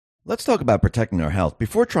Let's talk about protecting our health.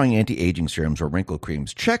 Before trying anti-aging serums or wrinkle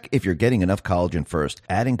creams, check if you're getting enough collagen first.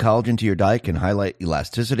 Adding collagen to your diet can highlight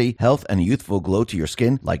elasticity, health, and a youthful glow to your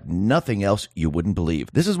skin like nothing else you wouldn't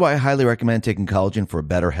believe. This is why I highly recommend taking collagen for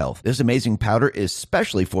better health. This amazing powder is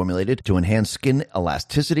specially formulated to enhance skin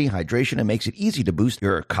elasticity, hydration, and makes it easy to boost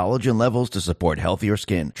your collagen levels to support healthier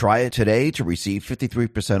skin. Try it today to receive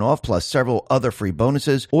 53% off plus several other free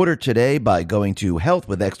bonuses. Order today by going to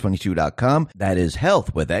healthwithx22.com. That is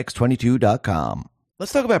healthwithx22.com.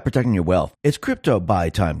 Let's talk about protecting your wealth. It's crypto buy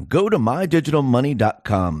time. Go to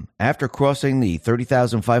mydigitalmoney.com. After crossing the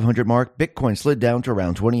 30,500 mark, Bitcoin slid down to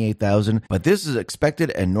around 28,000, but this is expected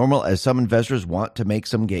and normal as some investors want to make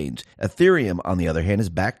some gains. Ethereum, on the other hand, is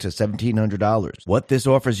back to $1,700. What this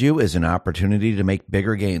offers you is an opportunity to make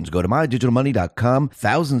bigger gains. Go to mydigitalmoney.com.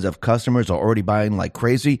 Thousands of customers are already buying like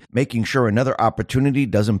crazy, making sure another opportunity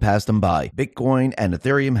doesn't pass them by. Bitcoin and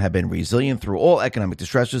Ethereum have been resilient through all economic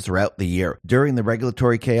distresses throughout the year. During the regulatory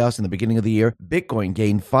chaos in the beginning of the year, Bitcoin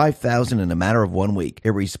gained 5,000 in a matter of 1 week.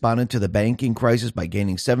 It responded to the banking crisis by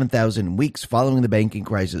gaining 7,000 weeks following the banking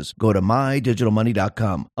crisis. Go to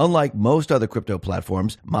mydigitalmoney.com. Unlike most other crypto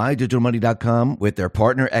platforms, mydigitalmoney.com, with their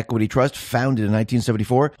partner Equity Trust, founded in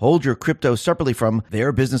 1974, hold your crypto separately from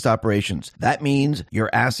their business operations. That means your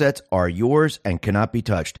assets are yours and cannot be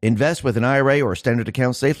touched. Invest with an IRA or standard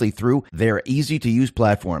account safely through their easy-to-use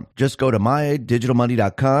platform. Just go to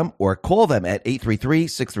mydigitalmoney.com or call them at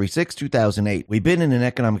 833-636-2008. We've been in an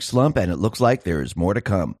economic slump and it looks like there is more to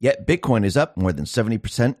come. Yet Bitcoin is up more than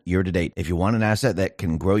 70% year to date. If you want an asset that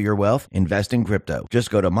can grow your wealth, invest in crypto. Just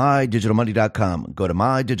go to mydigitalmoney.com. Go to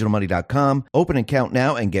mydigitalmoney.com, open an account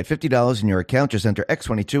now and get $50 in your account. Just enter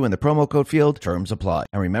X22 in the promo code field. Terms apply.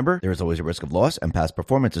 And remember, there is always a risk of loss and past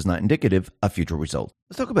performance is not indicative of future results.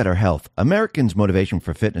 Let's talk about our health. Americans' motivation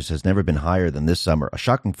for fitness has never been higher than this summer. A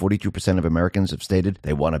shocking 42% of Americans have stated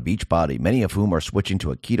they want a beach body, many of whom are switching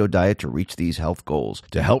to a keto diet to reach these health goals.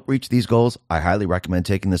 To help reach these goals, I highly recommend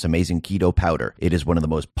taking this amazing keto powder. It is one of the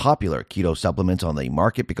most popular keto supplements on the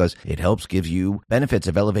market because it gives you benefits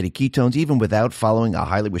of elevated ketones even without following a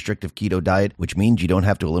highly restrictive keto diet, which means you don't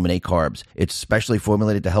have to eliminate carbs. It's specially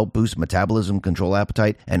formulated to help boost metabolism, control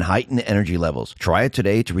appetite, and heighten energy levels. Try it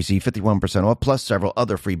today to receive 51% off plus several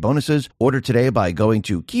other free bonuses. Order today by going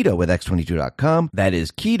to ketowithx22.com. That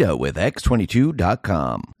is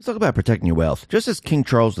ketowithx22.com. Let's talk about protecting your wealth. Just as King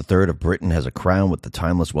Charles III of Britain has a crown with the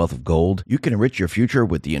timeless wealth of gold, you can enrich your future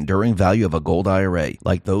with the enduring value of a gold IRA.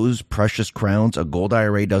 Like those precious crowns, a gold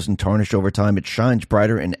IRA doesn't tarnish over time. It shines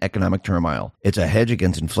brighter in economic turmoil. It's a hedge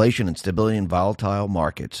against inflation and stability in volatile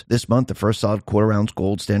markets. This month, the first solid quarter-ounce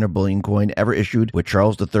gold standard bullion coin ever issued with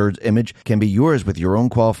Charles III's image can be yours with your own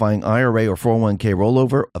qualifying IRA or 401k rollover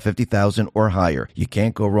of $50,000 or higher. You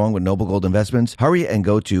can't go wrong with Noble Gold Investments. Hurry and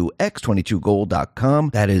go to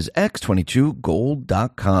x22gold.com. That is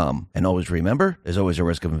x22gold.com. And always remember, there's always a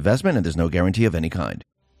risk of investment and there's no guarantee of any kind.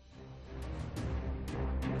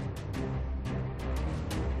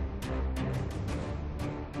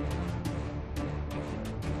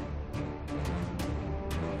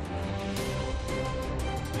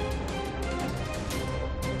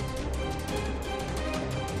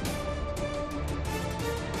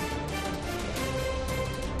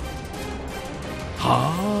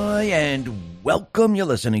 Hi, and welcome. You're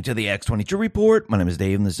listening to the X22 Report. My name is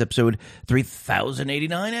Dave, and this is episode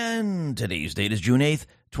 3089, and today's date is June 8th,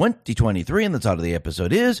 2023, and the title of the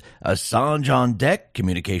episode is Assange on Deck,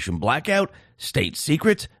 Communication Blackout, State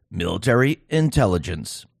Secrets, Military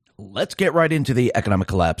Intelligence. Let's get right into the economic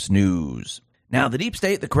collapse news. Now, the deep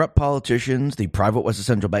state, the corrupt politicians, the private Western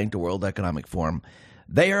Central Bank, the World Economic Forum,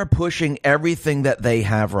 they are pushing everything that they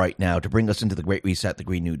have right now to bring us into the Great Reset, the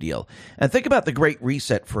Green New Deal. And think about the Great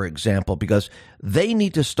Reset, for example, because they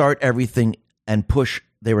need to start everything and push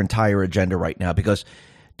their entire agenda right now. Because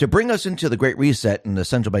to bring us into the Great Reset and the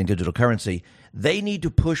central bank digital currency, they need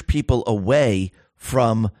to push people away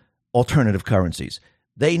from alternative currencies.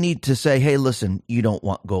 They need to say, hey, listen, you don't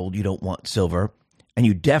want gold, you don't want silver, and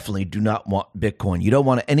you definitely do not want Bitcoin. You don't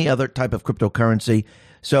want any other type of cryptocurrency.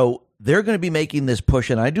 So they're going to be making this push,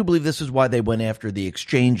 and I do believe this is why they went after the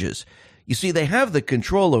exchanges. You see, they have the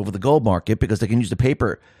control over the gold market because they can use the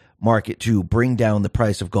paper market to bring down the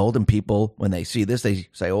price of gold, and people, when they see this, they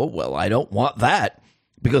say, oh, well, I don't want that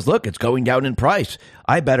because, look, it's going down in price.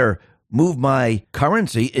 I better move my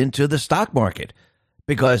currency into the stock market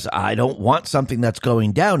because I don't want something that's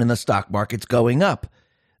going down and the stock market's going up.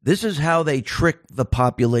 This is how they trick the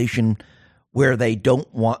population where they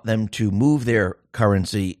don't want them to move their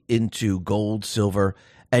currency into gold, silver,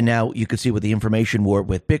 and now you can see with the information war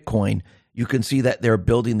with Bitcoin, You can see that they're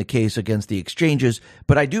building the case against the exchanges.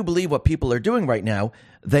 But I do believe what people are doing right now,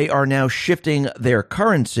 they are now shifting their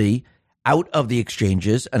currency out of the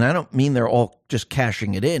exchanges. And I don't mean they're all just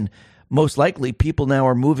cashing it in. Most likely, people now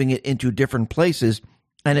are moving it into different places,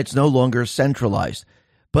 and it's no longer centralized.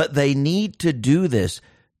 But they need to do this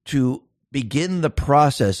to begin the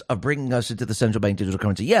process of bringing us into the central bank digital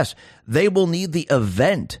currency. Yes, they will need the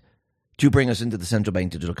event to bring us into the central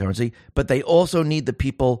bank digital currency, but they also need the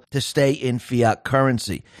people to stay in fiat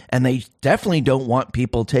currency. And they definitely don't want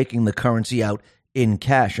people taking the currency out in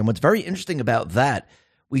cash. And what's very interesting about that,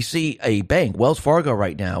 we see a bank, Wells Fargo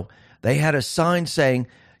right now, they had a sign saying,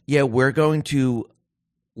 yeah, we're going to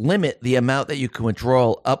limit the amount that you can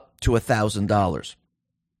withdraw up to $1,000,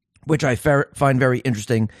 which I find very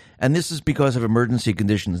interesting. And this is because of emergency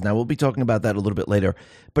conditions. Now, we'll be talking about that a little bit later.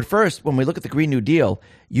 But first, when we look at the Green New Deal,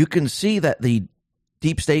 you can see that the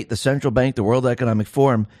deep state, the central bank, the World Economic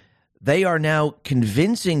Forum, they are now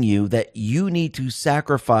convincing you that you need to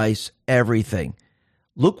sacrifice everything.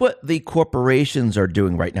 Look what the corporations are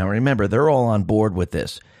doing right now. Remember, they're all on board with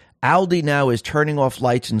this. Aldi now is turning off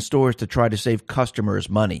lights in stores to try to save customers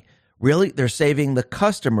money. Really? They're saving the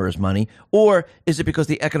customers money? Or is it because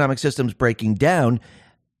the economic system's breaking down?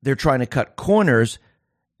 They're trying to cut corners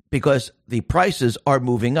because the prices are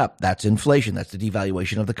moving up. That's inflation. That's the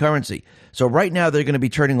devaluation of the currency. So right now they're going to be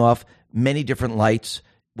turning off many different lights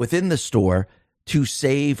within the store to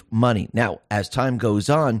save money. Now, as time goes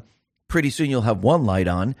on, pretty soon you'll have one light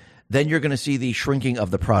on. Then you're going to see the shrinking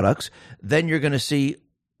of the products. Then you're going to see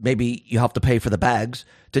maybe you have to pay for the bags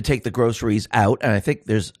to take the groceries out. And I think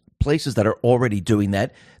there's places that are already doing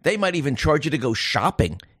that. They might even charge you to go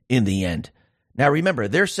shopping in the end. Now, remember,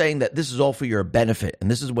 they're saying that this is all for your benefit. And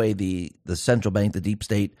this is the way the central bank, the deep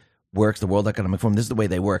state works, the World Economic Forum. This is the way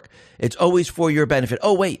they work. It's always for your benefit.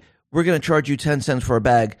 Oh, wait, we're going to charge you 10 cents for a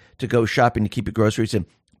bag to go shopping to keep your groceries in.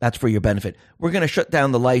 That's for your benefit. We're going to shut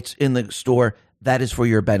down the lights in the store. That is for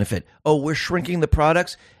your benefit. Oh, we're shrinking the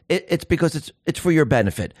products. It's because it's for your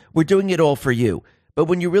benefit. We're doing it all for you. But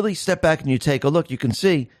when you really step back and you take a look, you can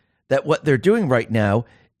see that what they're doing right now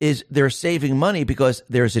is they're saving money because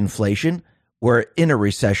there's inflation. We're in a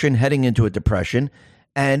recession, heading into a depression.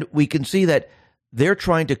 And we can see that they're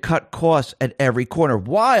trying to cut costs at every corner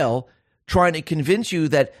while trying to convince you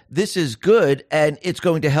that this is good and it's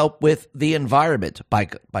going to help with the environment.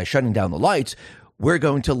 By shutting down the lights, we're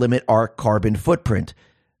going to limit our carbon footprint.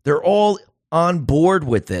 They're all on board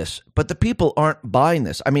with this, but the people aren't buying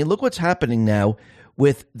this. I mean, look what's happening now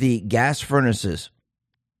with the gas furnaces.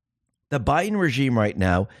 The Biden regime right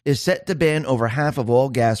now is set to ban over half of all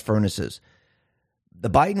gas furnaces. The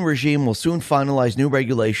Biden regime will soon finalize new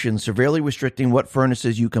regulations severely restricting what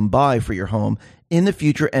furnaces you can buy for your home in the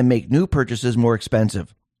future and make new purchases more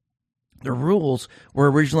expensive. The rules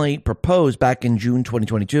were originally proposed back in June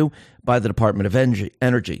 2022 by the Department of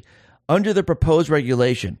Energy. Under the proposed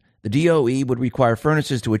regulation, the DOE would require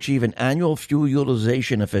furnaces to achieve an annual fuel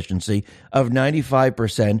utilization efficiency of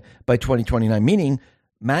 95% by 2029, meaning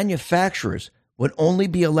manufacturers would only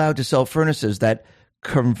be allowed to sell furnaces that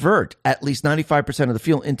convert at least 95% of the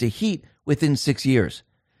fuel into heat within 6 years.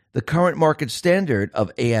 The current market standard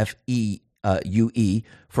of AFE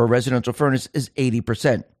for a residential furnace is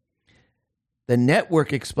 80%. The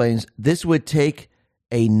network explains this would take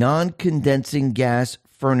a non-condensing gas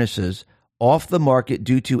furnaces off the market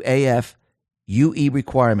due to AFUE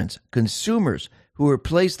requirements. Consumers who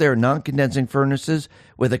replace their non-condensing furnaces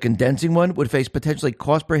with a condensing one would face potentially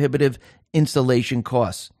cost-prohibitive installation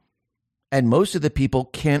costs. And most of the people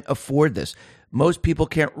can't afford this. Most people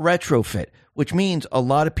can't retrofit, which means a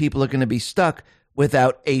lot of people are going to be stuck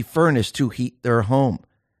without a furnace to heat their home.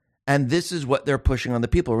 And this is what they're pushing on the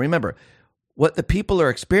people. Remember, what the people are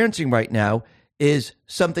experiencing right now is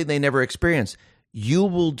something they never experienced. You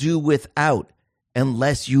will do without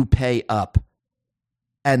unless you pay up.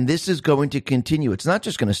 And this is going to continue. It's not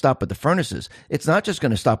just going to stop with the furnaces. It's not just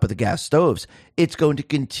going to stop with the gas stoves. It's going to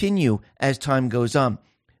continue as time goes on.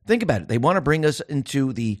 Think about it. They want to bring us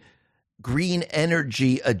into the green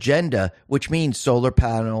energy agenda, which means solar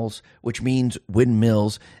panels, which means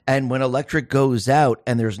windmills. And when electric goes out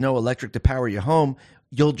and there's no electric to power your home,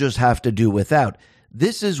 you'll just have to do without.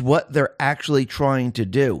 This is what they're actually trying to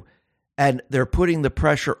do. And they're putting the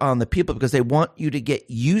pressure on the people because they want you to get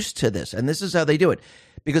used to this. And this is how they do it.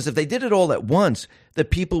 Because if they did it all at once, the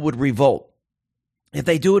people would revolt. If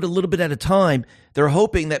they do it a little bit at a time, they're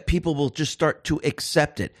hoping that people will just start to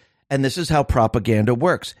accept it. And this is how propaganda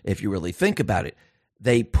works, if you really think about it.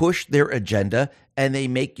 They push their agenda and they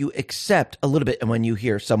make you accept a little bit. And when you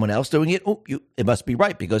hear someone else doing it, it must be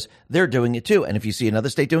right because they're doing it too. And if you see another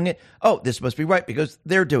state doing it, this must be right because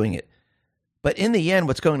they're doing it. But in the end,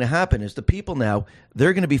 what's going to happen is the people now,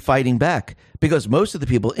 they're going to be fighting back because most of the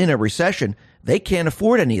people in a recession, they can't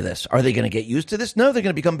afford any of this. Are they going to get used to this? No, they're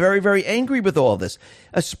going to become very, very angry with all this,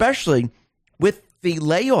 especially with the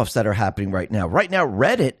layoffs that are happening right now. Right now,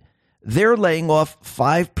 Reddit, they're laying off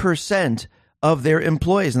 5% of their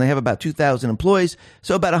employees, and they have about 2,000 employees.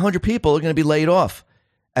 So about 100 people are going to be laid off.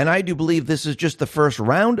 And I do believe this is just the first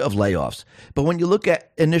round of layoffs. But when you look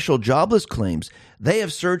at initial jobless claims, they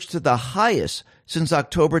have surged to the highest since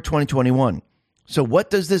October 2021. So what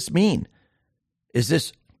does this mean? Is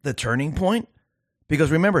this the turning point? Because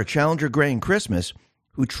remember, Challenger Gray and Christmas,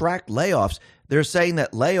 who tracked layoffs, they're saying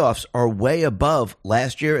that layoffs are way above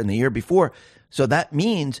last year and the year before. So that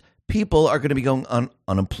means people are going to be going on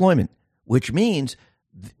unemployment, which means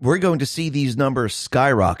we're going to see these numbers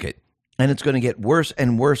skyrocket. And it's going to get worse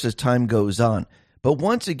and worse as time goes on. But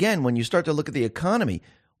once again, when you start to look at the economy,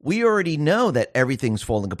 we already know that everything's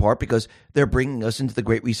falling apart because they're bringing us into the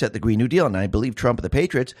Great Reset, the Green New Deal. And I believe Trump and the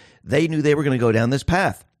Patriots, they knew they were going to go down this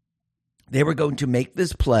path. They were going to make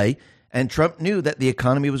this play, and Trump knew that the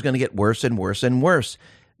economy was going to get worse and worse and worse.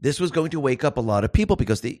 This was going to wake up a lot of people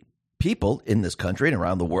because the people in this country and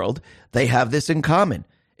around the world, they have this in common.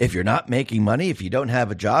 If you're not making money, if you don't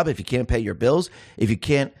have a job, if you can't pay your bills, if you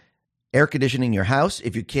can't air conditioning your house,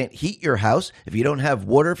 if you can't heat your house, if you don't have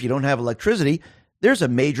water, if you don't have electricity, there's a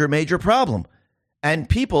major, major problem. And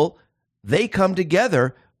people, they come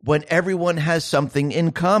together when everyone has something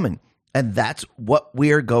in common. And that's what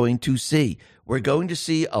we are going to see. We're going to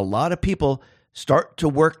see a lot of people start to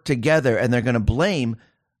work together, and they're going to blame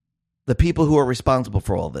the people who are responsible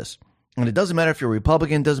for all this. And it doesn't matter if you're a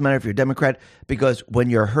Republican, doesn't matter if you're a Democrat, because when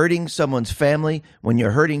you're hurting someone's family, when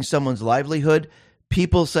you're hurting someone's livelihood,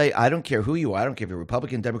 people say, I don't care who you are. I don't care if you're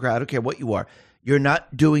Republican, Democrat. I don't care what you are. You're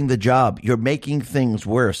not doing the job. You're making things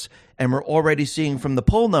worse. And we're already seeing from the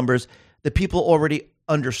poll numbers that people already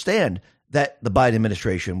understand that the Biden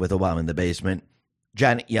administration with Obama in the basement,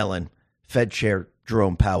 Janet Yellen, Fed Chair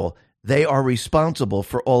Jerome Powell, they are responsible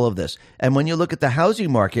for all of this. And when you look at the housing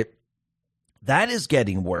market, that is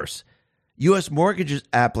getting worse. U.S. mortgage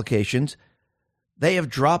applications, they have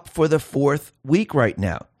dropped for the fourth week right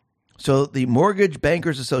now. So the Mortgage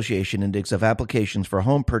Bankers Association index of applications for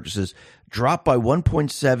home purchases dropped by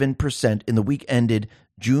 1.7% in the week ended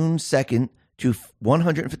June 2nd to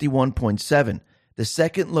 151.7, the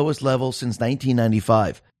second lowest level since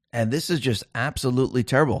 1995. And this is just absolutely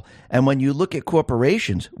terrible. And when you look at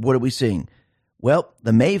corporations, what are we seeing? Well,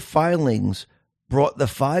 the May filings brought the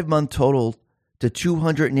 5-month total to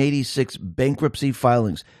 286 bankruptcy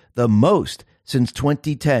filings, the most since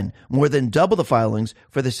 2010, more than double the filings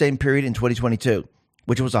for the same period in 2022,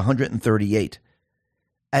 which was 138.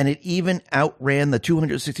 And it even outran the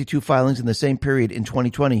 262 filings in the same period in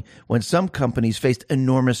 2020 when some companies faced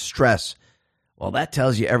enormous stress. Well, that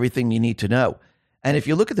tells you everything you need to know. And if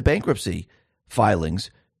you look at the bankruptcy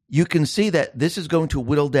filings, you can see that this is going to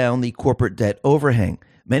whittle down the corporate debt overhang.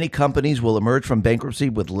 Many companies will emerge from bankruptcy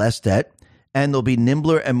with less debt, and they'll be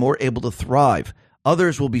nimbler and more able to thrive.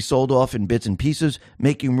 Others will be sold off in bits and pieces,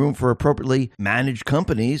 making room for appropriately managed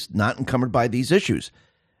companies not encumbered by these issues.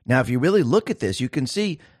 Now, if you really look at this, you can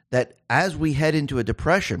see that as we head into a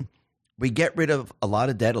depression, we get rid of a lot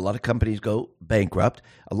of debt, a lot of companies go bankrupt,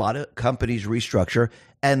 a lot of companies restructure,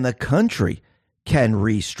 and the country can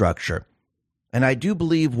restructure. And I do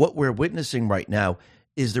believe what we're witnessing right now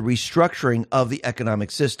is the restructuring of the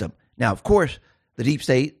economic system. Now, of course, the deep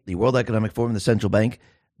state, the World Economic Forum, the central bank,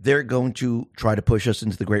 they're going to try to push us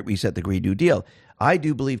into the Great Reset, the Green New Deal. I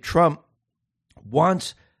do believe Trump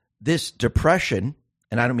wants this depression,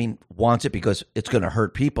 and I don't mean wants it because it's going to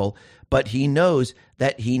hurt people, but he knows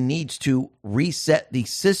that he needs to reset the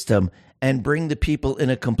system and bring the people in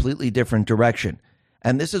a completely different direction.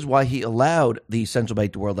 And this is why he allowed the central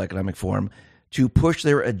bank, the World Economic Forum, to push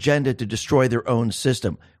their agenda to destroy their own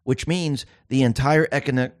system, which means the entire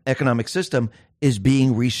economic system is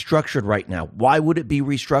being restructured right now. Why would it be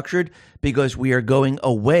restructured? Because we are going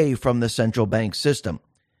away from the central bank system.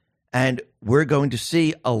 And we're going to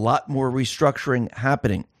see a lot more restructuring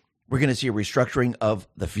happening. We're going to see a restructuring of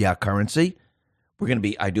the fiat currency.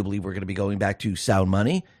 I do believe we're going to be going back to sound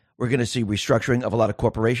money. We're going to see restructuring of a lot of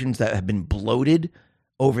corporations that have been bloated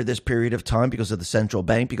over this period of time because of the central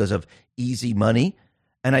bank, because of easy money.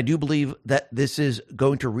 And I do believe that this is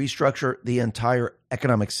going to restructure the entire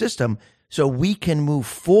economic system so we can move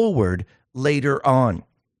forward later on.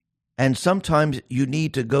 And sometimes you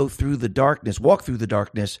need to go through the darkness, walk through the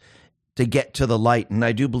darkness to get to the light. And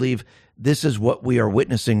I do believe this is what we are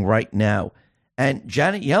witnessing right now. And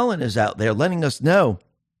Janet Yellen is out there letting us know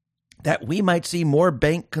that we might see more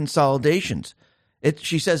bank consolidations.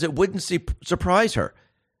 She says it wouldn't surprise her.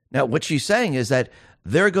 Now, what she's saying is that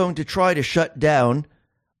they're going to try to shut down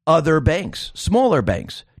other banks, smaller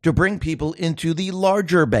banks, to bring people into the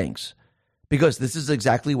larger banks, because this is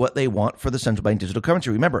exactly what they want for the central bank digital currency.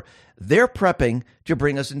 Remember, they're prepping to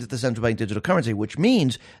bring us into the central bank digital currency, which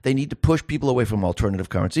means they need to push people away from alternative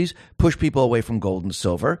currencies, push people away from gold and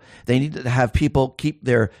silver. They need to have people keep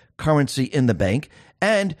their currency in the bank,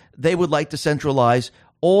 and they would like to centralize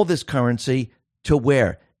all this currency to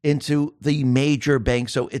where? Into the major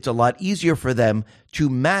banks, so it's a lot easier for them to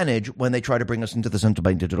manage when they try to bring us into the central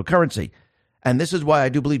bank digital currency. And this is why I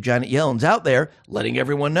do believe Janet Yellen's out there letting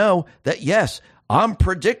everyone know that, yes, I'm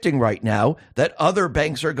predicting right now that other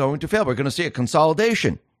banks are going to fail. We're going to see a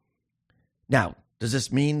consolidation. Now, does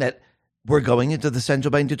this mean that we're going into the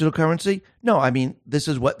central bank digital currency? No, I mean, this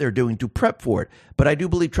is what they're doing to prep for it. But I do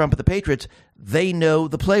believe Trump and the Patriots, they know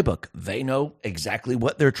the playbook. They know exactly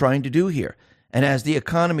what they're trying to do here. And as the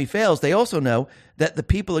economy fails, they also know that the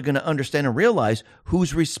people are going to understand and realize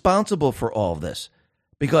who's responsible for all of this.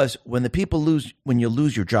 Because when you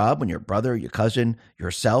lose your job, when your brother, your cousin,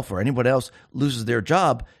 yourself, or anyone else loses their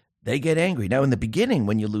job, they get angry. Now, in the beginning,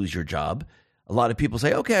 when you lose your job, a lot of people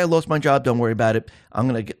say, okay, I lost my job. Don't worry about it. I'm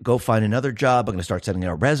going to go find another job. I'm going to start sending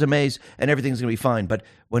out resumes and everything's going to be fine. But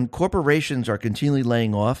when corporations are continually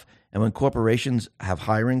laying off and when corporations have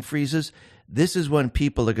hiring freezes, this is when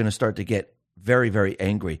people are going to start to get very, very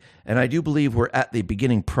angry. And I do believe we're at the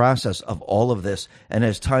beginning process of all of this. And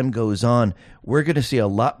as time goes on, we're going to see a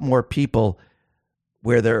lot more people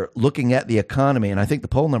where they're looking at the economy. And I think the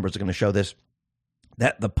poll numbers are going to show this,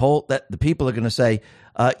 that the people are going to say,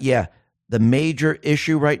 the major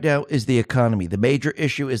issue right now is the economy. The major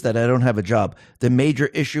issue is that I don't have a job. The major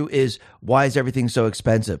issue is, why is everything so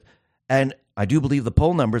expensive? And I do believe the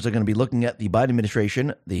poll numbers are going to be looking at the Biden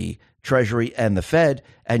administration, the Treasury, and the Fed,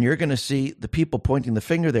 and you're going to see the people pointing the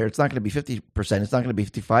finger there. It's not going to be 50%. It's not going to be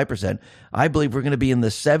 55%. I believe we're going to be in the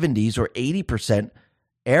 70s or 80%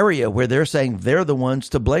 area where they're saying they're the ones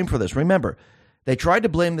to blame for this. Remember, they tried to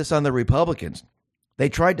blame this on the Republicans. They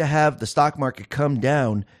tried to have the stock market come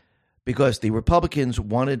down because the Republicans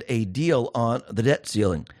wanted a deal on the debt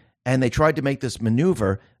ceiling, and they tried to make this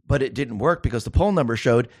maneuver, but it didn't work because the poll number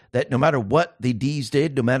showed that no matter what the D's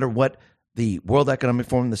did, no matter what the World Economic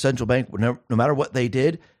Forum, the central bank, no matter what they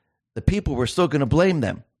did, the people were still going to blame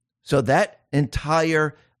them. So that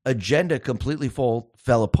entire agenda completely fell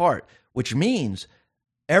apart, which means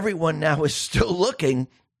everyone now is still looking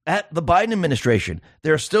at the Biden administration.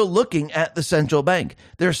 They're still looking at the central bank.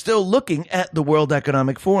 They're still looking at the World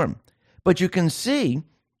Economic Forum. But you can see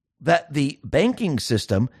that the banking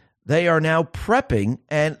system, they are now prepping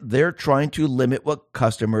and they're trying to limit what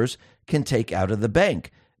customers can take out of the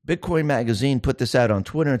bank. Bitcoin Magazine put this out on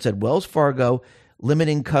Twitter and said, Wells Fargo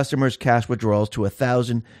limiting customers' cash withdrawals to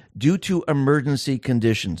 1,000 due to emergency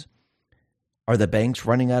conditions. Are the banks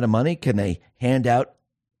running out of money? Can they hand out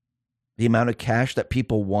the amount of cash that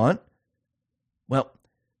people want? Well,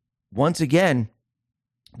 once again,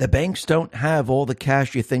 the banks don't have all the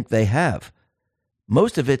cash you think they have.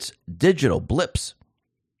 Most of it's digital blips.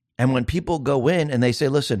 And when people go in and they say,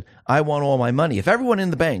 listen, I want all my money. If everyone in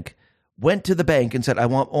the bank went to the bank and said, I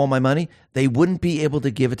want all my money, they wouldn't be able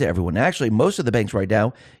to give it to everyone. Actually, most of the banks right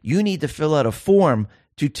now, you need to fill out a form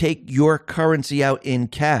to take your currency out in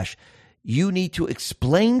cash. You need to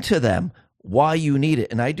explain to them why you need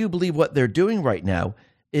it. And I do believe what they're doing right now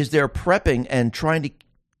is they're prepping and trying to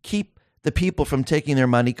keep the people from taking their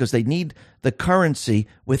money because they need the currency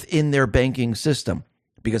within their banking system.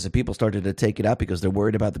 Because if people started to take it out because they're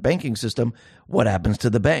worried about the banking system, what happens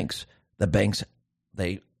to the banks? The banks,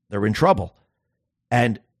 they're in trouble.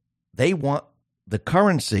 And they want the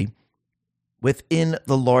currency within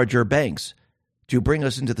the larger banks to bring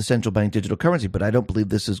us into the central bank digital currency. But I don't believe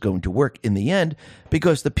this is going to work in the end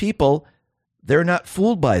because the people, they're not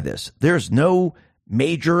fooled by this. There's no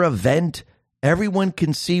major event. Everyone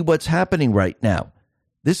can see what's happening right now.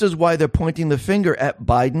 This is why they're pointing the finger at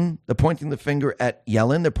Biden. They're pointing the finger at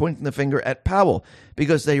Yellen. They're pointing the finger at Powell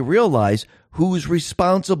because they realize who's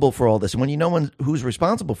responsible for all this. And when you know who's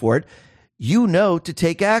responsible for it, you know to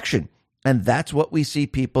take action. And that's what we see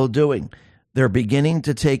people doing. They're beginning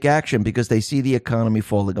to take action because they see the economy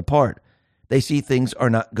falling apart. They see things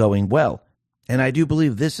are not going well. And I do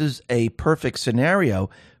believe this is a perfect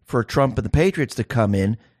scenario for Trump and the Patriots to come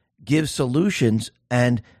in, give solutions,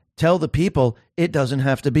 and tell the people it doesn't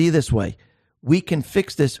have to be this way. We can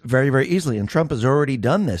fix this very, very easily. And Trump has already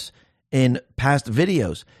done this in past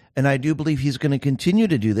videos. And I do believe he's going to continue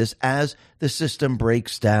to do this as the system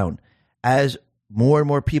breaks down, as more and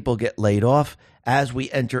more people get laid off, as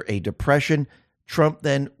we enter a depression. Trump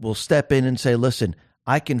then will step in and say, listen,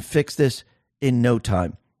 I can fix this in no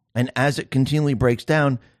time. And as it continually breaks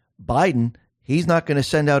down, Biden, he's not going to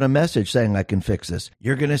send out a message saying I can fix this.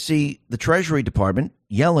 You're going to see the Treasury Department,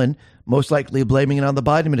 Yellen, most likely blaming it on the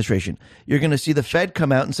Biden administration. You're going to see the Fed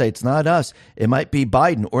come out and say it's not us. It might be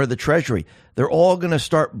Biden or the Treasury. They're all going to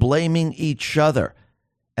start blaming each other.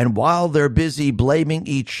 And while they're busy blaming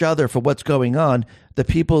each other for what's going on, the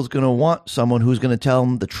people is going to want someone who's going to tell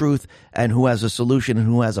them the truth and who has a solution and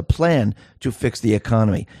who has a plan to fix the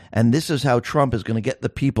economy. And this is how Trump is going to get the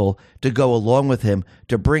people to go along with him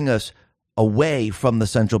to bring us away from the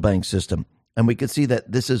central bank system. And we can see that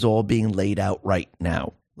this is all being laid out right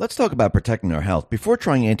now. Let's talk about protecting our health. Before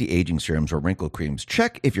trying anti-aging serums or wrinkle creams,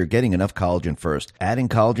 check if you're getting enough collagen first. Adding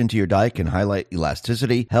collagen to your diet can highlight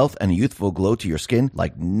elasticity, health, and a youthful glow to your skin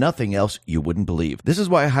like nothing else you wouldn't believe. This is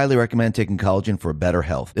why I highly recommend taking collagen for better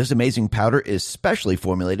health. This amazing powder is specially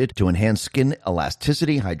formulated to enhance skin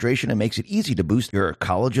elasticity, hydration, and makes it easy to boost your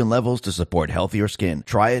collagen levels to support healthier skin.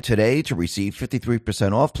 Try it today to receive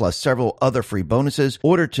 53% off plus several other free bonuses.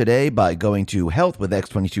 Order today by going to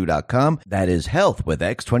healthwithx22.com. That is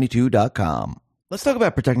healthwithx22.com. Let's talk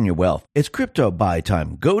about protecting your wealth. It's crypto buy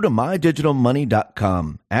time. Go to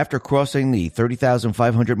mydigitalmoney.com. After crossing the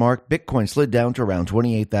 30,500 mark, Bitcoin slid down to around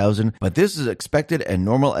 28,000, but this is expected and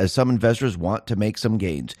normal as some investors want to make some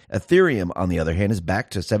gains. Ethereum, on the other hand, is back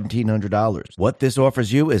to $1,700. What this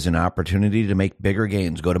offers you is an opportunity to make bigger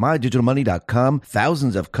gains. Go to mydigitalmoney.com.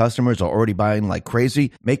 Thousands of customers are already buying like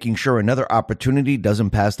crazy, making sure another opportunity doesn't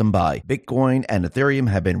pass them by. Bitcoin and Ethereum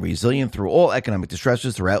have been resilient through all economic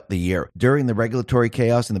distresses throughout the year. During the regulatory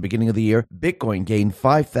chaos in the beginning of the year, Bitcoin gained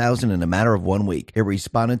 5,000 in a matter of 1 week. It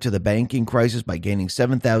responded to the banking crisis by gaining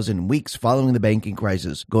 7,000 weeks following the banking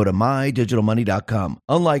crisis. Go to mydigitalmoney.com.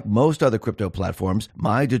 Unlike most other crypto platforms,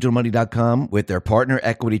 mydigitalmoney.com, with their partner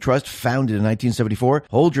Equity Trust, founded in 1974,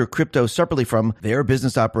 hold your crypto separately from their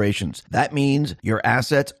business operations. That means your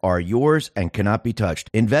assets are yours and cannot be touched.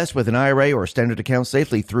 Invest with an IRA or standard account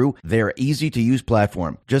safely through their easy-to-use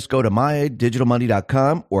platform. Just go to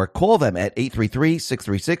mydigitalmoney.com or call them at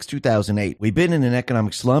 833-636-2008. We've been in an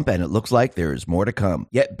economic slump and it looks like there's more to come.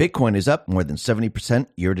 Yet Bitcoin is up more than 70%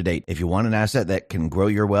 year to date. If you want an asset that can grow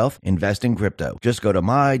your wealth, invest in crypto. Just go to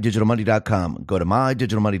mydigitalmoney.com. Go to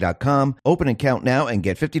mydigitalmoney.com, open an account now and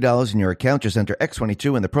get $50 in your account. Just enter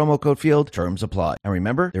X22 in the promo code field. Terms apply. And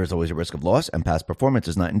remember, there is always a risk of loss and past performance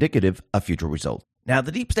is not indicative of future results. Now,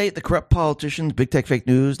 the deep state, the corrupt politicians, big tech fake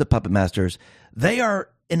news, the puppet masters, they are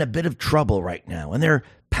in a bit of trouble right now and they're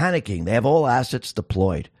panicking. They have all assets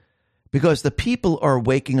deployed because the people are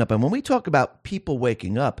waking up. And when we talk about people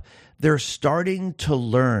waking up, they're starting to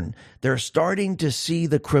learn. They're starting to see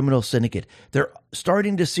the criminal syndicate. They're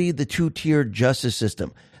starting to see the two-tiered justice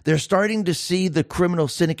system. They're starting to see the criminal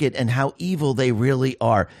syndicate and how evil they really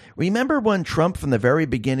are. Remember when Trump from the very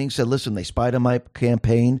beginning said, listen, they spied on my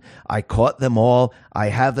campaign. I caught them all. I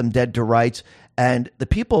have them dead to rights. And the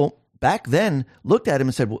people back then looked at him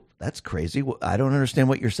and said, well, that's crazy. I don't understand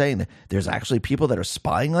what you're saying. There's actually people that are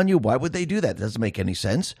spying on you. Why would they do that? It doesn't make any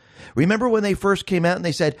sense. Remember when they first came out and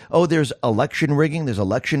they said, oh, there's election rigging, there's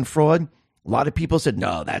election fraud? A lot of people said,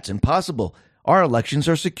 no, that's impossible. Our elections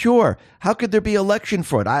are secure. How could there be election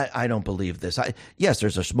fraud? I don't believe this. Yes,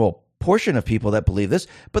 there's a small portion of people that believe this,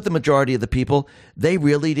 but the majority of the people, they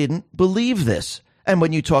really didn't believe this. And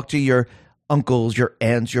when you talk to your uncles, your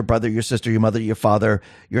aunts, your brother, your sister, your mother, your father,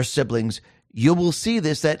 your siblings, you will see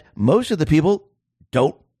this, that most of the people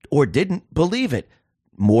don't or didn't believe it.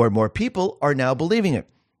 More and more people are now believing it.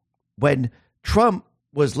 When Trump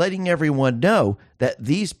was letting everyone know that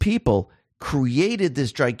these people created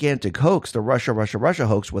this gigantic hoax, the Russia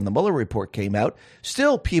hoax, when the Mueller report came out,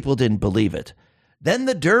 still people didn't believe it. Then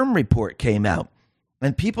the Durham report came out.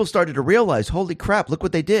 And people started to realize, holy crap, look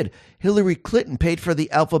what they did. Hillary Clinton paid for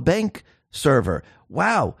the Alpha Bank server.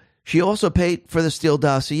 Wow. She also paid for the Steele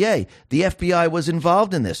dossier. The FBI was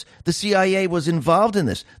involved in this. The CIA was involved in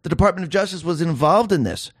this. The Department of Justice was involved in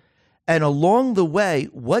this. And along the way,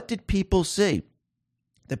 what did people see?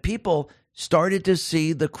 The people started to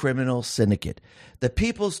see the criminal syndicate. The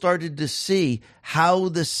people started to see how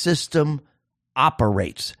the system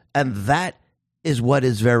operates. And that is what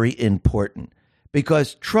is very important.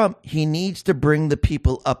 Because Trump, he needs to bring the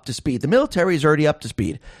people up to speed. The military is already up to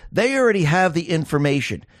speed. They already have the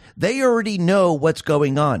information. They already know what's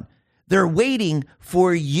going on. They're waiting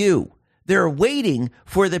for you. They're waiting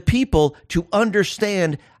for the people to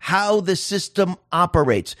understand how the system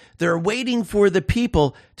operates. They're waiting for the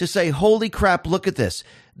people to say, holy crap, look at this.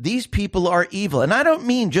 These people are evil. And I don't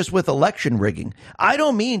mean just with election rigging. I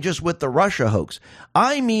don't mean just with the Russia hoax.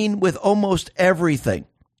 I mean with almost everything.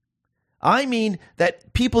 I mean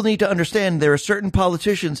that people need to understand there are certain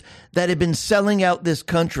politicians that have been selling out this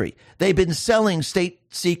country. They've been selling state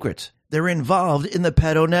secrets. They're involved in the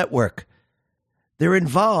pedo network. They're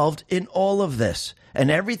involved in all of this.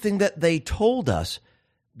 And everything that they told us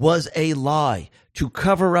was a lie to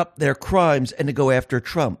cover up their crimes and to go after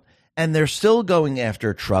Trump. And they're still going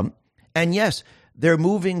after Trump. And yes, they're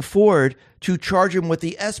moving forward to charge him with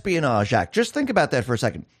the Espionage Act. Just think about that for a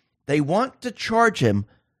second. They want to charge him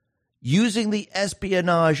using the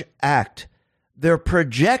Espionage Act. They're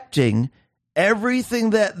projecting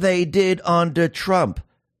everything that they did onto Trump.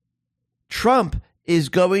 Trump is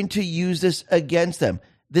going to use this against them.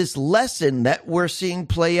 This lesson that we're seeing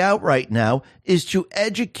play out right now is to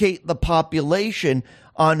educate the population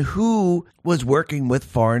on who was working with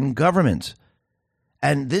foreign governments.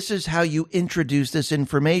 And this is how you introduce this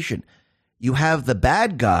information. You have the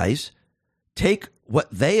bad guys take what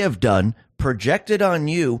they have done, project it on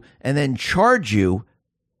you, and then charge you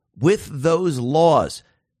with those laws.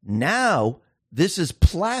 Now, this is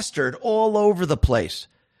plastered all over the place.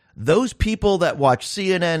 Those people that watch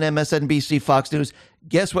CNN, MSNBC, Fox News,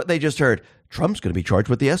 guess what they just heard? Trump's going to be charged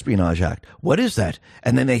with the Espionage Act. What is that?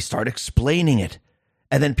 And then they start explaining it.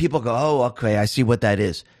 And then people go, oh, okay, I see what that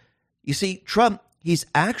is. You see, Trump, he's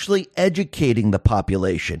actually educating the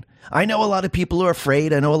population. I know a lot of people are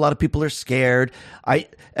afraid. I know a lot of people are scared.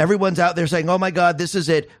 Everyone's out there saying, oh, my God, this is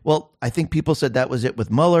it. Well, I think people said that was it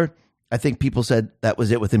with Mueller. I think people said that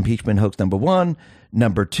was it with impeachment hoax number 1,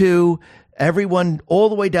 number 2. Everyone all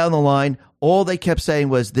the way down the line, all they kept saying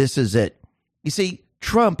was, this is it. You see,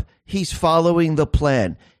 Trump, he's following the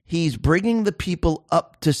plan. He's bringing the people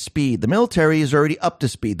up to speed. The military is already up to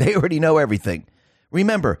speed. They already know everything.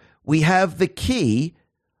 Remember, we have the key,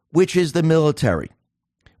 which is the military.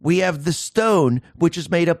 We have the stone, which is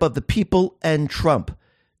made up of the people and Trump.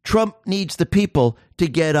 Trump needs the people to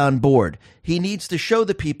get on board. He needs to show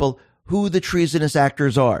the people who the treasonous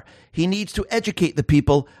actors are. He needs to educate the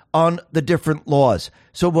people on the different laws.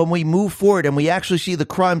 So when we move forward and we actually see the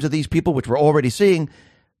crimes of these people, which we're already seeing,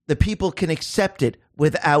 the people can accept it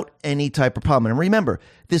without any type of problem. And remember,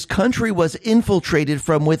 this country was infiltrated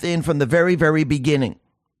from within from the very, very beginning.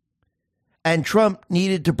 And Trump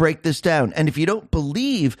needed to break this down. And if you don't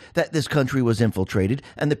believe that this country was infiltrated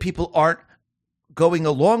and the people aren't going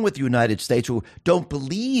along with the United States who don't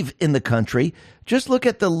believe in the country, just look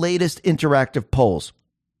at the latest interactive polls.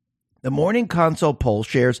 The Morning Consult poll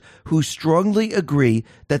shares who strongly agree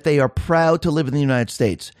that they are proud to live in the United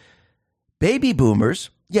States. Baby boomers,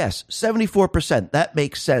 yes, 74%. That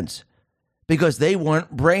makes sense because they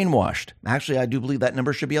weren't brainwashed. Actually, I do believe that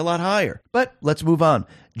number should be a lot higher. But let's move on.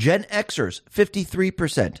 Gen Xers,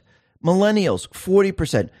 53%. Millennials,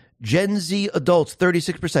 40%. Gen Z adults,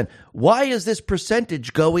 36%. Why is this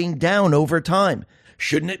percentage going down over time?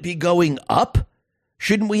 Shouldn't it be going up?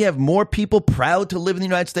 Shouldn't we have more people proud to live in the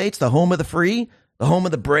United States, the home of the free, the home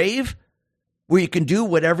of the brave, where you can do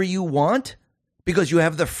whatever you want because you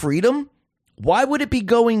have the freedom? Why would it be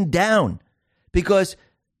going down? Because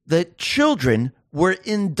the children were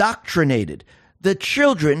indoctrinated. The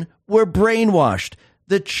children were brainwashed.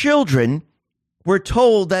 The children were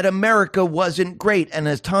told that America wasn't great. And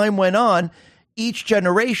as time went on, each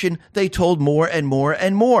generation, they told more and more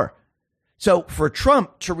and more. So for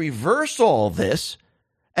Trump to reverse all this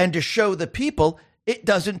and to show the people, it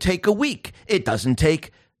doesn't take a week. It doesn't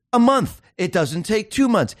take a month. It doesn't take 2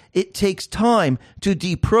 months. It takes time to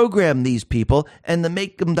deprogram these people and to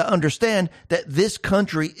make them to understand that this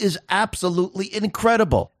country is absolutely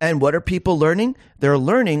incredible. And what are people learning? They're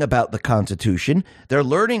learning about the Constitution. They're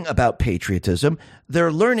learning about patriotism.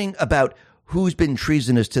 They're learning about who's been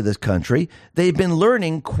treasonous to this country. They've been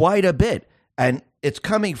learning quite a bit, and it's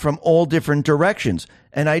coming from all different directions.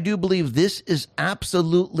 And I do believe this is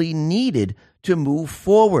absolutely needed to move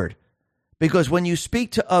forward. Because when you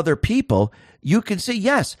speak to other people, you can see,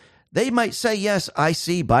 yes, they might say, yes, I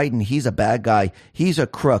see Biden. He's a bad guy. He's a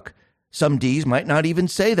crook. Some Ds might not even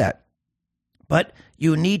say that. But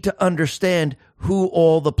you need to understand who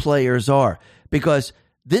all the players are, because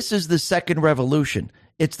this is the second revolution.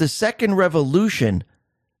 It's the second revolution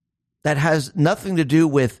that has nothing to do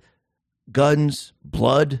with guns,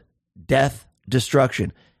 blood, death,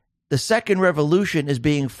 destruction. The second revolution is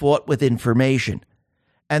being fought with information.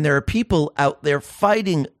 And there are people out there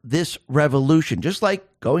fighting this revolution, just like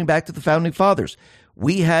going back to the founding fathers.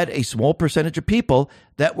 We had a small percentage of people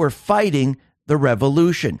that were fighting the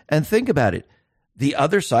revolution. And think about it. The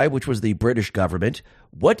other side, which was the British government,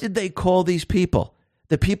 what did they call these people?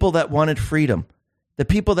 The people that wanted freedom, the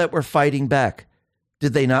people that were fighting back.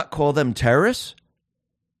 Did they not call them terrorists?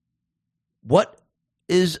 What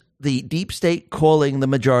is the deep state calling the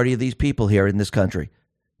majority of these people here in this country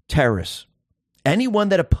terrorists. Anyone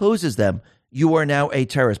that opposes them, you are now a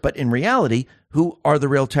terrorist. But in reality, who are the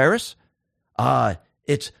real terrorists?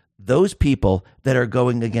 It's those people that are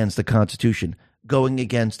going against the Constitution, going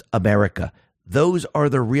against America. Those are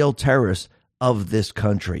the real terrorists of this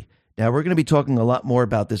country. Now, we're going to be talking a lot more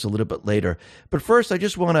about this a little bit later. But first, I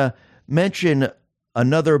just want to mention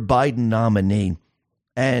another Biden nominee.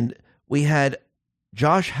 And we had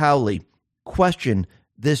Josh Hawley question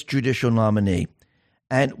this judicial nominee.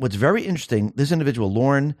 And what's very interesting, this individual,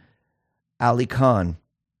 Lauren Ali Khan,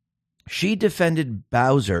 she defended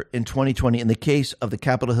Bowser in 2020 in the case of the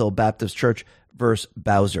Capitol Hill Baptist Church versus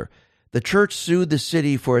Bowser. The church sued the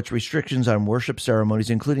city for its restrictions on worship ceremonies,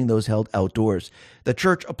 including those held outdoors. The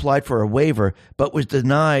church applied for a waiver, but was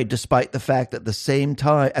denied despite the fact that at the same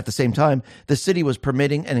time, the city was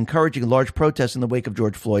permitting and encouraging large protests in the wake of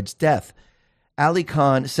George Floyd's death. Ali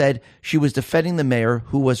Khan said she was defending the mayor,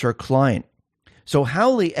 who was her client. So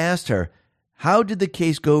Hawley asked her, "How did the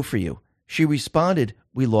case go for you?" She responded,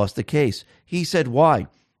 "We lost the case." He said, "Why?"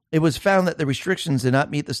 It was found that the restrictions did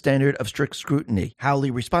not meet the standard of strict scrutiny.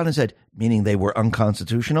 Hawley responded and said, "Meaning they were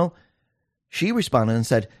unconstitutional?" She responded and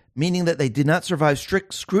said, "Meaning that they did not survive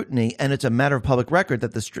strict scrutiny, and it's a matter of public record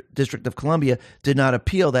that the District of Columbia did not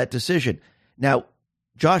appeal that decision." Now,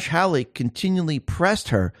 Josh Hawley continually pressed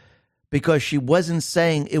her because she wasn't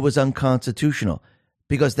saying it was unconstitutional,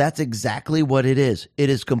 because that's exactly what it is. It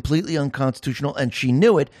is completely unconstitutional, and she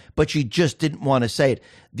knew it, but she just didn't want to say it.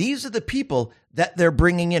 These are the people that they're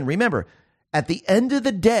bringing in. Remember, at the end of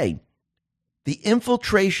the day, the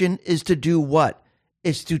infiltration is to do what?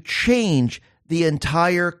 It's to change the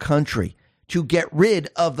entire country, to get rid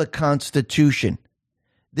of the Constitution.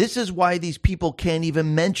 This is why these people can't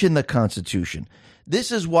even mention the Constitution.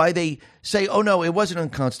 This is why they say, oh, no, it wasn't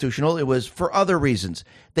unconstitutional. It was for other reasons.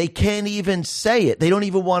 They can't even say it. They don't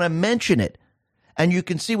even want to mention it. And you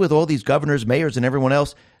can see with all these governors, mayors, and everyone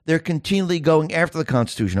else, they're continually going after the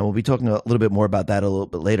Constitution. And we'll be talking a little bit more about that a little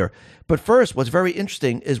bit later. But first, what's very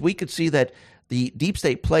interesting is we could see that the deep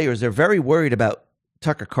state players, they're very worried about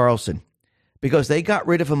Tucker Carlson because they got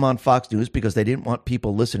rid of him on Fox News because they didn't want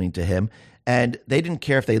people listening to him. And they didn't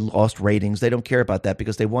care if they lost ratings. They don't care about that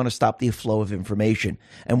because they want to stop the flow of information.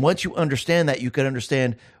 And once you understand that, you can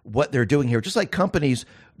understand what they're doing here. Just like companies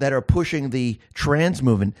that are pushing the trans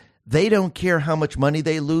movement, they don't care how much money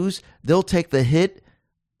they lose. They'll take the hit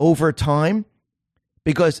over time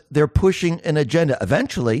because they're pushing an agenda.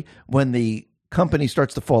 Eventually, when the company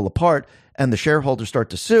starts to fall apart and the shareholders start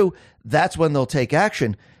to sue, that's when they'll take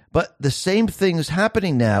action. But the same thing is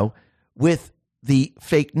happening now with the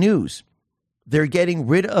fake news. They're getting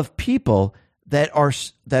rid of people that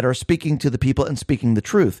are speaking to the people and speaking the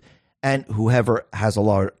truth. And whoever has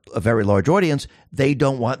a very large audience, they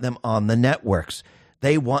don't want them on the networks.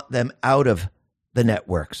 They want them out of the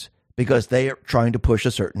networks because they are trying to push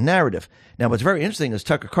a certain narrative. Now, what's very interesting is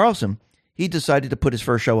Tucker Carlson, he decided to put his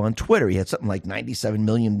first show on Twitter. He had something like 97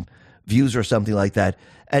 million views or something like that.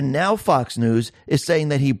 And now Fox News is saying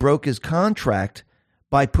that he broke his contract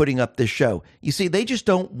by putting up this show. You see, they just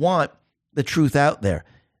don't want the truth out there.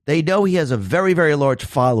 They know he has a very, very large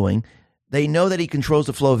following. They know that he controls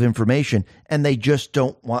the flow of information, and they just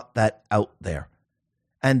don't want that out there.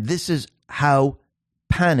 And this is how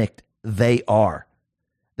panicked they are.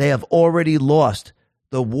 They have already lost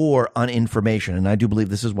the war on information, and I do believe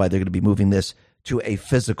this is why they're going to be moving this to a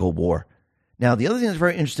physical war. Now, the other thing that's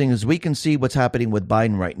very interesting is we can see what's happening with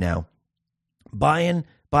Biden right now. Biden,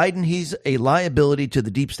 he's a liability to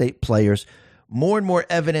the deep state players. More and more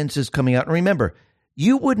evidence is coming out. And remember,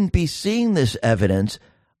 you wouldn't be seeing this evidence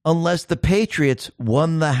unless the Patriots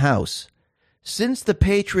won the House. Since the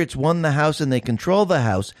Patriots won the House and they control the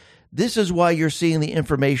House, this is why you're seeing the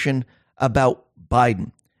information about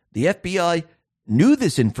Biden. The FBI knew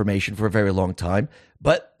this information for a very long time,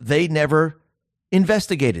 but they never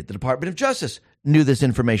investigated. The Department of Justice knew this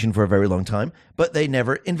information for a very long time, but they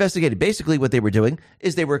never investigated. Basically, what they were doing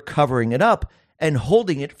is they were covering it up and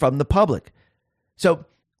holding it from the public. So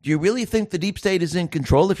do you really think the deep state is in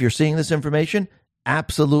control if you're seeing this information?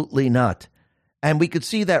 Absolutely not. And we could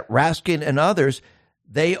see that Raskin and others,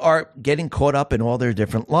 they are getting caught up in all their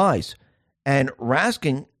different lies. And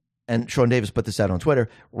Raskin, and Sean Davis put this out on Twitter,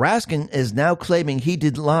 Raskin is now claiming he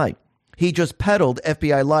didn't lie. He just peddled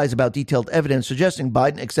FBI lies about detailed evidence suggesting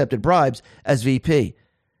Biden accepted bribes as VP.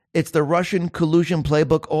 It's the Russian collusion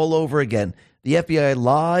playbook all over again. The FBI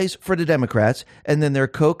lies for the Democrats, and then their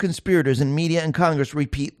co-conspirators in media and Congress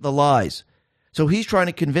repeat the lies. So he's trying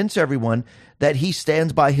to convince everyone that he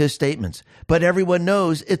stands by his statements. But everyone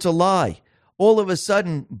knows it's a lie. all of a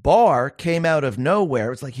sudden, Barr came out of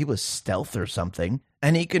nowhere. It's like he was stealth or something.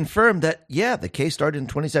 And he confirmed that, yeah, the case started in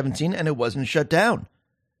 2017 and it wasn't shut down.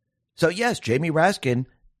 So, yes, Jamie Raskin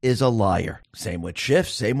is a liar. Same with Schiff,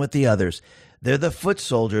 same with the others. They're the foot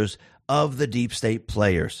soldiers of the deep state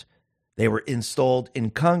players. They were installed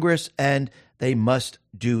in Congress and they must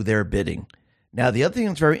do their bidding. Now, the other thing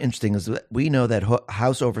that's very interesting is that we know that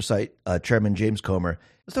House Oversight Chairman James Comer.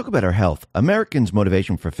 Let's talk about our health. Americans'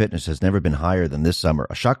 motivation for fitness has never been higher than this summer.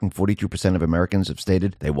 A shocking 42% of Americans have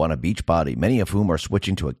stated they want a beach body, many of whom are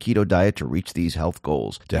switching to a keto diet to reach these health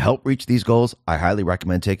goals. To help reach these goals, I highly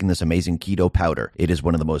recommend taking this amazing keto powder. It is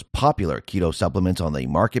one of the most popular keto supplements on the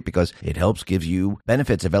market because it gives you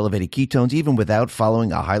benefits of elevated ketones even without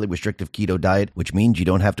following a highly restrictive keto diet, which means you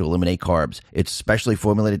don't have to eliminate carbs. It's specially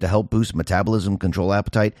formulated to help boost metabolism, control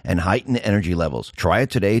appetite, and heighten energy levels. Try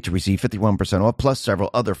it today to receive 51% off plus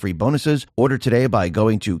several other free bonuses. Order today by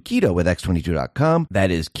going to ketowithx22.com.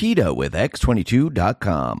 That is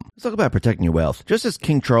ketowithx22.com. Let's talk about protecting your wealth. Just as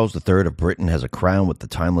King Charles III of Britain has a crown with the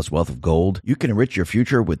timeless wealth of gold, you can enrich your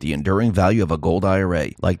future with the enduring value of a gold IRA.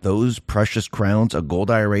 Like those precious crowns, a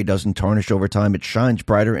gold IRA doesn't tarnish over time. It shines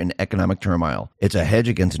brighter in economic turmoil. It's a hedge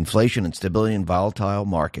against inflation and stability in volatile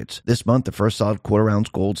markets. This month, the first solid quarter-ounce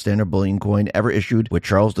gold standard bullion coin ever issued with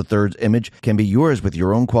Charles III's image can be yours with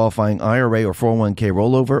your own qualifying IRA or 401k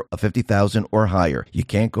rollover of $50,000 or higher. You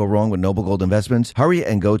can't go wrong with Noble Gold Investments. Hurry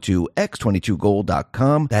and go to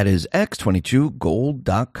x22gold.com. That is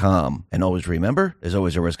x22gold.com. And always remember, there's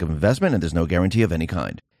always a risk of investment and there's no guarantee of any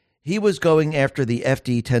kind. He was going after the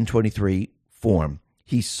FD 1023 form.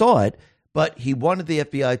 He saw it, but he wanted the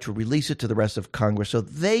FBI to release it to the rest of Congress so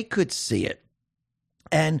they could see it.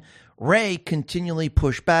 And Wray continually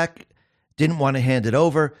pushed back, didn't want to hand it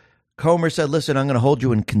over. Comer said, listen, I'm going to hold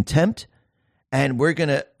you in contempt, and we're going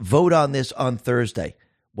to vote on this on Thursday.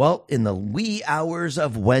 Well, in the wee hours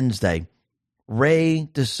of Wednesday, Wray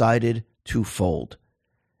decided to fold.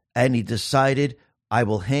 And he decided, I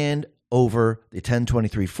will hand over the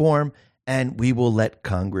 1023 form, and we will let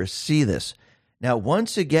Congress see this. Now,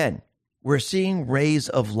 once again, we're seeing rays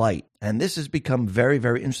of light, and this has become very,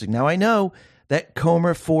 very interesting. Now, I know that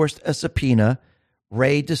Comer forced a subpoena.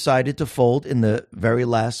 Wray decided to fold in the very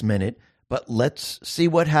last minute, but let's see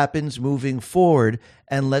what happens moving forward,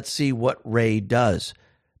 and let's see what Wray does.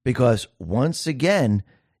 Because once again,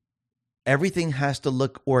 everything has to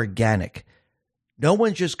look organic. No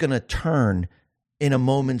one's just going to turn in a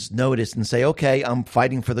moment's notice and say, okay, I'm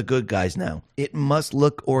fighting for the good guys now. It must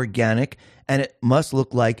look organic, and it must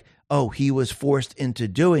look like, oh, he was forced into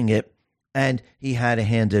doing it, and he had to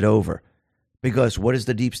hand it over. Because what is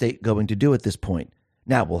the deep state going to do at this point?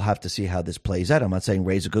 Now, we'll have to see how this plays out. I'm not saying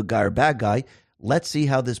Ray's a good guy or bad guy. Let's see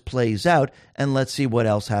how this plays out, and let's see what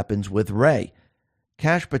else happens with Wray.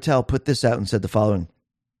 Kash Patel put this out and said the following.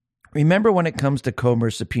 Remember when it comes to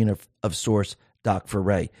Comer's subpoena of source doc for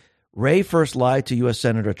Wray. Wray first lied to U.S.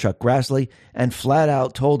 Senator Chuck Grassley and flat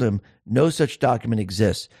out told him no such document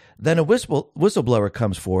exists. Then a whistleblower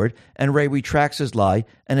comes forward and Wray retracts his lie,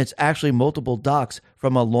 and it's actually multiple docs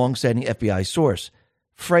from a long-standing FBI source.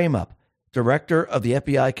 Frame up. Director of the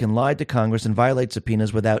FBI can lie to Congress and violate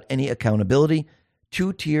subpoenas without any accountability.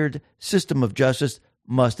 Two-tiered system of justice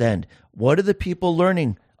must end. What are the people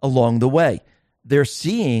learning along the way? They're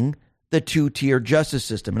seeing the two-tier justice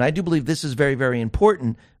system. And I do believe this is very, very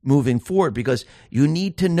important moving forward because you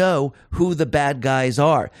need to know who the bad guys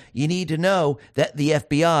are. You need to know that the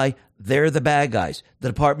FBI, they're the bad guys. The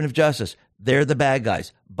Department of Justice, they're the bad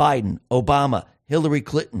guys. Biden, Obama, Hillary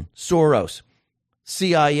Clinton, Soros,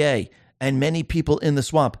 CIA, and many people in the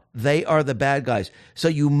swamp, they are the bad guys. So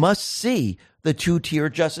you must see the two-tier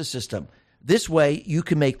justice system. This way, you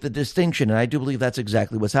can make the distinction, and I do believe that's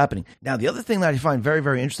exactly what's happening. Now, the other thing that I find very,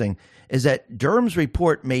 very interesting is that Durham's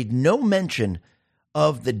report made no mention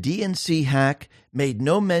of the DNC hack, made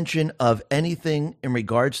no mention of anything in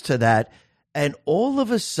regards to that, and all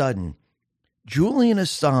of a sudden, Julian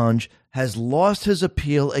Assange has lost his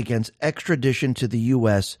appeal against extradition to the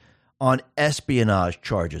U.S. on espionage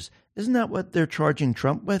charges. Isn't that what they're charging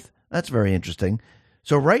Trump with? That's very interesting.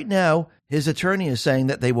 So right now, his attorney is saying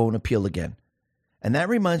that they won't appeal again. And that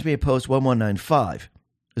reminds me of Post 1195.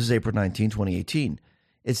 This is April 19, 2018.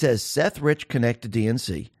 It says, Seth Rich connect to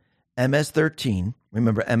DNC. MS-13,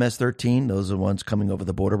 remember MS-13? Those are the ones coming over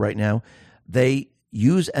the border right now. They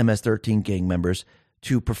use MS-13 gang members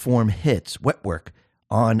to perform hits, wet work,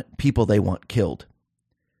 on people they want killed.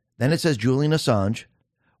 Then it says Julian Assange.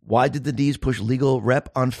 Why did the D's push legal rep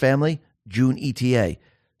on family? June ETA.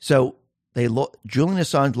 So Julian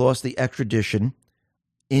Assange lost the extradition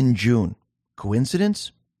in June.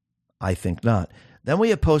 Coincidence? I think not. Then we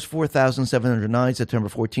have post 4,709, September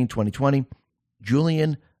 14, 2020,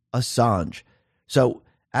 Julian Assange. So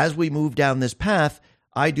as we move down this path,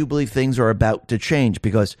 I do believe things are about to change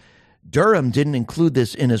because Durham didn't include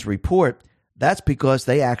this in his report. That's because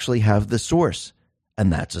they actually have the source,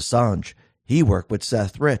 and that's Assange. He worked with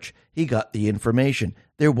Seth Rich. He got the information.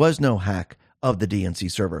 There was no hack of the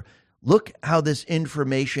DNC server. Look how this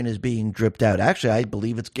information is being dripped out. Actually, I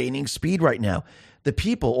believe it's gaining speed right now. The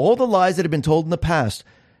people, all the lies that have been told in the past,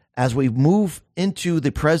 as we move into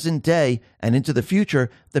the present day and into the future,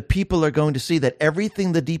 the people are going to see that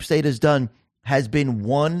everything the deep state has done has been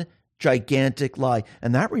one gigantic lie.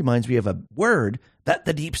 And that reminds me of a word that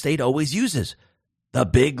the deep state always uses, the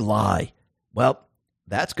big lie. Well,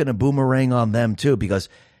 that's going to boomerang on them too, because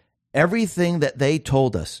everything that they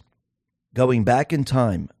told us going back in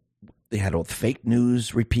time, they had all the fake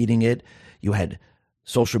news repeating it. You had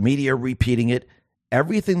social media repeating it.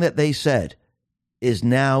 Everything that they said is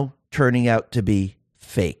now turning out to be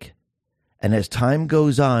fake. And as time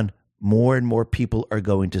goes on, more and more people are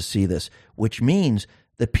going to see this, which means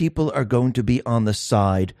the people are going to be on the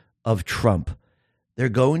side of Trump. They're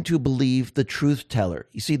going to believe the truth teller.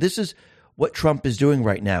 You see, this is what Trump is doing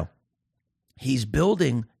right now. He's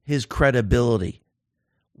building his credibility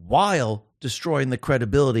while destroying the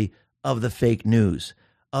credibility of the fake news,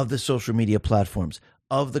 of the social media platforms,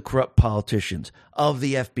 of the corrupt politicians, of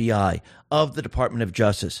the FBI, of the Department of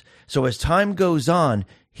Justice. So as time goes on,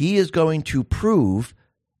 he is going to prove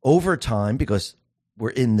over time, because we're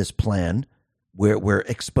in this plan where we're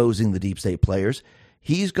exposing the deep state players,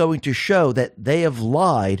 he's going to show that they have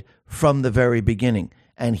lied from the very beginning.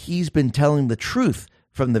 And he's been telling the truth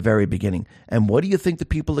from the very beginning. And what do you think the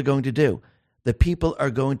people are going to do? The people are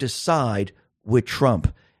going to side with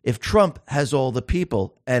Trump. If Trump has all the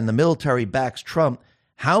people and the military backs Trump,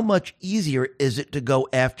 how much easier is it to go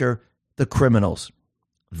after the criminals?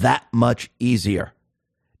 That much easier.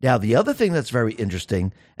 Now, the other thing that's very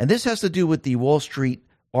interesting, and this has to do with the Wall Street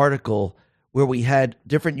article where we had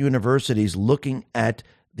different universities looking at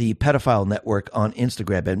the pedophile network on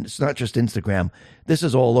Instagram. And it's not just Instagram. This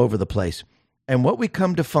is all over the place. And what we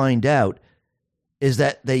come to find out is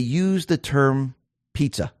that they use the term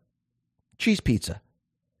pizza, cheese pizza.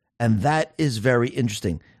 And that is very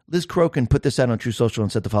interesting. Liz Crokin put this out on True Social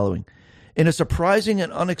and said the following. In a surprising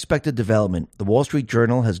and unexpected development, the Wall Street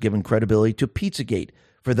Journal has given credibility to Pizzagate.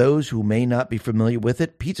 For those who may not be familiar with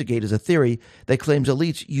it, Pizzagate is a theory that claims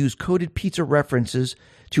elites use coded pizza references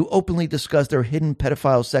to openly discuss their hidden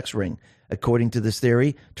pedophile sex ring. According to this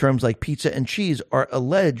theory, terms like pizza and cheese are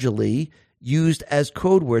allegedly used as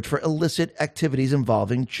code words for illicit activities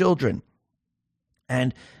involving children.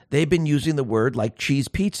 And they've been using the word like cheese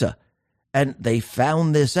pizza. And they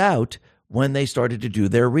found this out when they started to do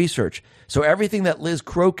their research. So everything that Liz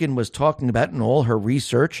Crokin was talking about in all her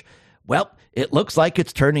research, well, it looks like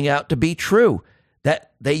it's turning out to be true,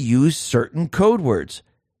 that they use certain code words.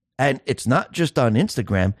 And it's not just on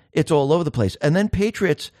Instagram, it's all over the place. And then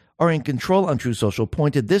Patriots are in control on True Social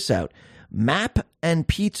pointed this out. MAP and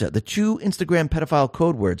pizza, the two Instagram pedophile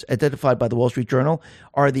code words identified by the Wall Street Journal,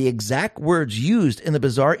 are the exact words used in the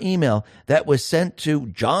bizarre email that was sent to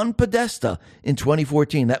John Podesta in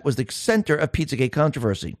 2014. That was the center of Pizzagate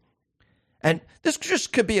controversy. And this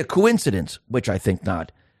just could be a coincidence, which I think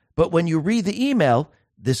not. But when you read the email,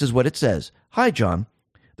 this is what it says. Hi, John.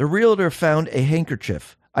 The realtor found a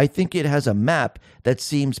handkerchief. I think it has a map that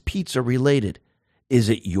seems pizza related. Is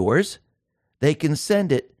it yours? They can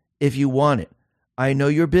send it if you want it. I know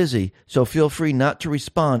you're busy, so feel free not to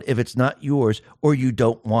respond if it's not yours or you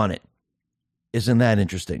don't want it. Isn't that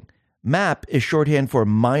interesting? MAP is shorthand for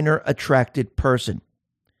minor attracted person,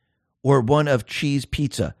 or one of cheese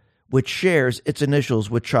pizza, which shares its initials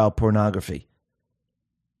with child pornography.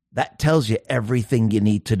 That tells you everything you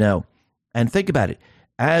need to know. And think about it.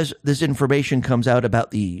 As this information comes out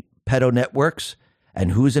about the pedo networks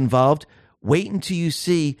and who's involved, wait until you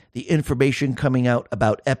see the information coming out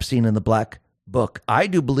about Epstein and the Black Book. I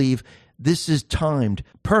do believe this is timed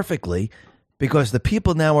perfectly because the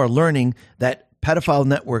people now are learning that pedophile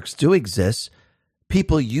networks do exist.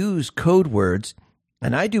 People use code words.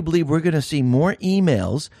 And I do believe we're going to see more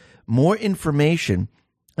emails, more information.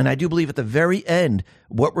 And I do believe at the very end,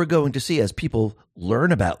 what we're going to see as people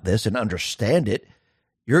learn about this and understand it,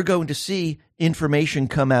 you're going to see information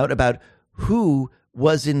come out about who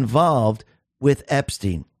was involved with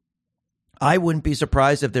Epstein. I wouldn't be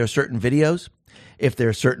surprised if there are certain videos, if there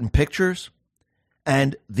are certain pictures,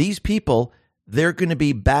 and these people, they're going to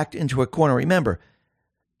be backed into a corner. Remember,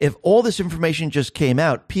 if all this information just came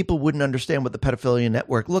out, people wouldn't understand what the pedophilia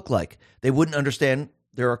network looked like. They wouldn't understand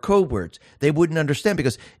There are code words. They wouldn't understand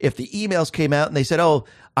because if the emails came out and they said, oh,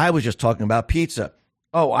 I was just talking about pizza.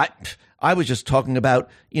 Oh, I was just talking about,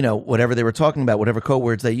 whatever they were talking about, whatever code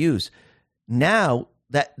words they use. Now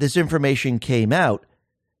that this information came out,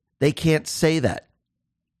 they can't say that.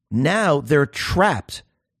 Now they're trapped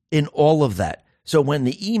in all of that. So when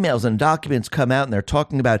the emails and documents come out and they're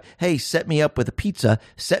talking about, hey, set me up with a pizza,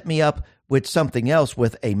 set me up with something else,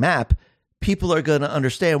 with a map, people are going to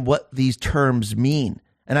understand what these terms mean.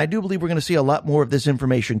 And I do believe we're going to see a lot more of this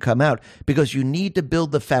information come out because you need to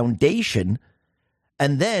build the foundation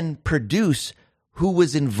and then produce who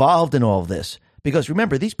was involved in all of this. Because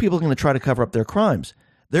remember, these people are going to try to cover up their crimes.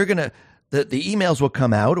 They're going to, the emails will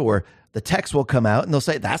come out or the text will come out and they'll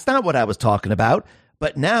say, that's not what I was talking about.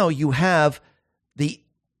 But now you have the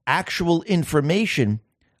actual information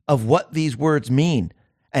of what these words mean.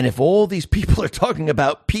 And if all these people are talking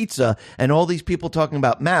about pizza and all these people talking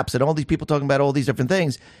about maps and all these people talking about all these different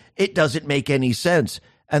things, it doesn't make any sense.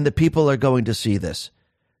 And the people are going to see this.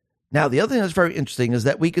 Now, the other thing that's very interesting is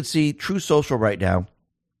that we could see Truth Social right now.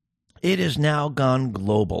 It has now gone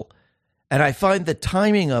global. And I find the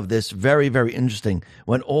timing of this very, very interesting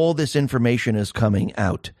when all this information is coming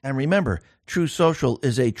out. And remember, Truth Social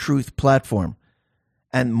is a truth platform.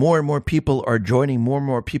 And more people are joining, more and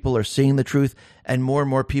more people are seeing the truth, and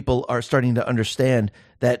more people are starting to understand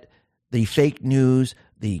that the fake news,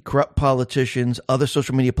 the corrupt politicians, other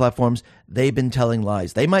social media platforms, they've been telling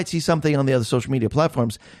lies. They might see something on the other social media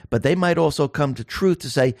platforms, but they might also come to truth to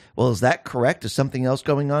say, well, is that correct? Is something else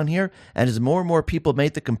going on here? And as more and more people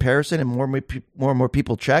make the comparison and more and more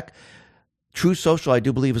people check, Truth Social, I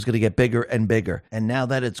do believe, is going to get bigger and bigger. And now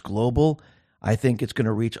that it's global, I think it's going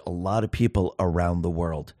to reach a lot of people around the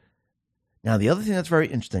world. Now, the other thing that's very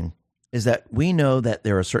interesting is that we know that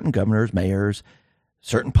there are certain governors, mayors,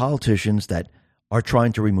 certain politicians that are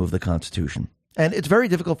trying to remove the Constitution. And it's very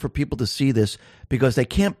difficult for people to see this because they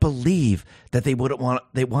can't believe that they want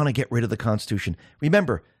to get rid of the Constitution.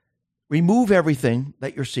 Remember, remove everything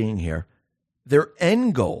that you're seeing here. Their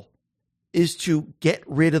end goal is to get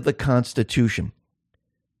rid of the Constitution.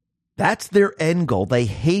 That's their end goal. They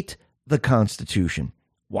hate the Constitution.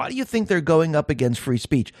 Why do you think they're going up against free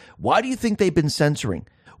speech? Why do you think they've been censoring?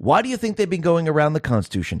 Why do you think they've been going around the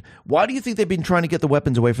Constitution? Why do you think they've been trying to get the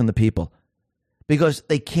weapons away from the people? Because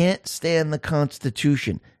they can't stand the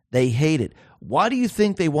Constitution. They hate it. Why do you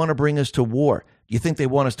think they want to bring us to war? Do you think they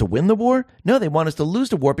want us to win the war? No, they want us to lose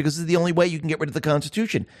the war because it's the only way you can get rid of the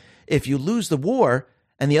Constitution. If you lose the war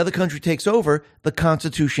and the other country takes over, the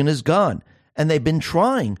Constitution is gone. And they've been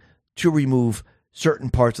trying to remove certain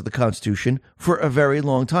parts of the Constitution for a very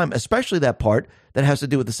long time, especially that part that has to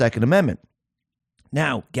do with the Second Amendment.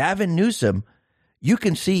 Now, Gavin Newsom, you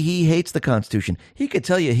can see he hates the Constitution. He could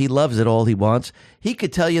tell you he loves it all he wants. He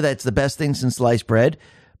could tell you that it's the best thing since sliced bread.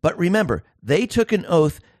 But remember, they took an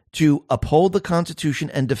oath to uphold the Constitution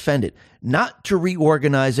and defend it, not to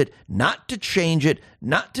reorganize it, not to change it,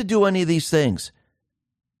 not to do any of these things.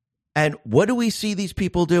 And what do we see these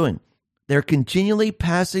people doing? They're continually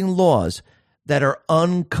passing laws that are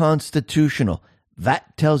unconstitutional.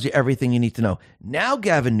 That tells you everything you need to know. Now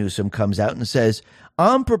Gavin Newsom comes out and says,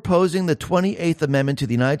 I'm proposing the 28th Amendment to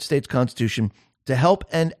the United States Constitution to help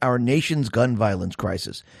end our nation's gun violence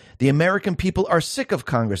crisis. The American people are sick of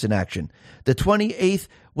Congress inaction. The 28th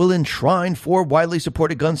will enshrine four widely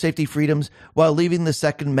supported gun safety freedoms while leaving the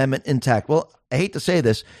Second Amendment intact. Well, I hate to say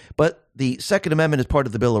this, but the Second Amendment is part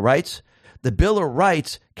of the Bill of Rights. The Bill of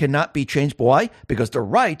Rights cannot be changed. Why? Because the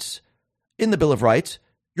rights in the Bill of Rights,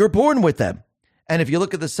 you're born with them. And if you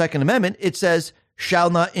look at the Second Amendment, it says, shall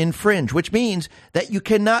not infringe, which means that you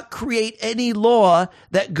cannot create any law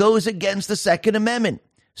that goes against the Second Amendment.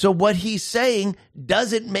 So what he's saying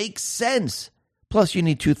doesn't make sense. Plus, you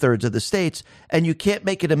need 2/3 of the states, and you can't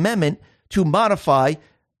make an amendment to modify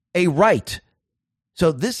a right.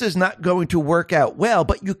 So this is not going to work out well,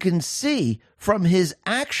 but you can see from his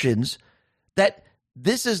actions that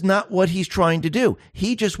this is not what he's trying to do.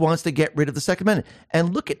 He just wants to get rid of the Second Amendment.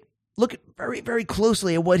 And look at very, very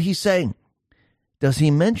closely at what he's saying. Does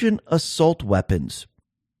he mention assault weapons?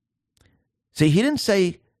 See, he didn't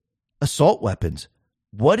say assault weapons.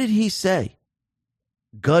 What did he say?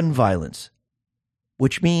 Gun violence,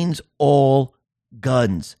 which means all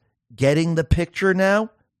guns. Getting the picture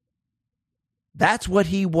now? That's what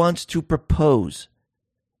he wants to propose.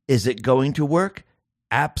 Is it going to work?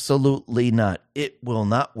 Absolutely not. It will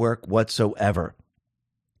not work whatsoever.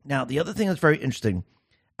 Now, the other thing that's very interesting,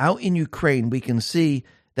 out in Ukraine, we can see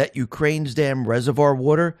that Ukraine's dam reservoir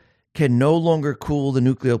water can no longer cool the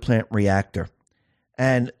nuclear plant reactor.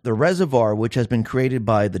 And the reservoir, which has been created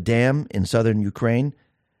by the dam in southern Ukraine,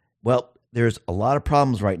 well, there's a lot of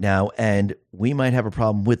problems right now, and we might have a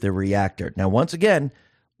problem with the reactor. Now, once again,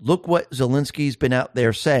 look what Zelensky's been out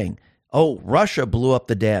there saying. Oh, Russia blew up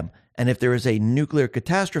the dam. And if there is a nuclear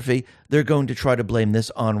catastrophe, they're going to try to blame this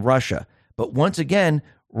on Russia. But once again,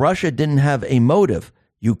 Russia didn't have a motive.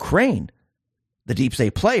 Ukraine, the deep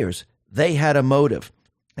state players, they had a motive.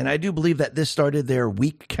 And I do believe that this started their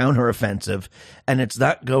weak counteroffensive, and it's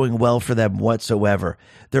not going well for them whatsoever.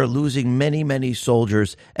 They're losing many, many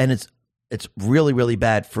soldiers, and it's really, really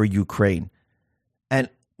bad for Ukraine. And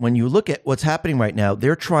when you look at what's happening right now,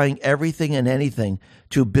 they're trying everything and anything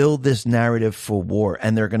to build this narrative for war,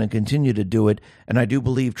 and they're going to continue to do it. And I do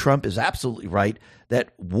believe Trump is absolutely right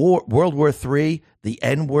that World War III, the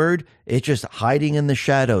N-word, it's just hiding in the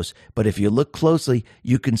shadows. But if you look closely,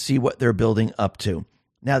 you can see what they're building up to.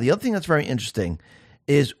 Now, the other thing that's very interesting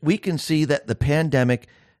is we can see that the pandemic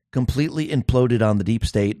completely imploded on the deep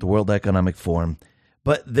state, the World Economic Forum,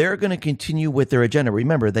 but they're going to continue with their agenda.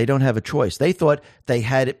 Remember, they don't have a choice. They thought they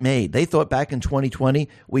had it made. They thought back in 2020,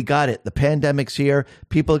 we got it. The pandemic's here.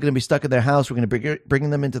 People are going to be stuck in their house. We're going to bring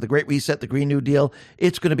them into the Great Reset, the Green New Deal.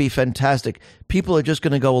 It's going to be fantastic. People are just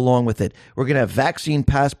going to go along with it. We're going to have vaccine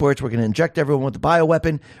passports. We're going to inject everyone with the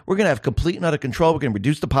bioweapon. We're going to have complete and utter control. We're going to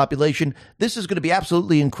reduce the population. This is going to be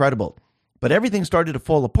absolutely incredible. But everything started to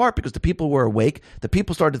fall apart because the people were awake. The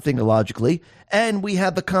people started to think logically. And we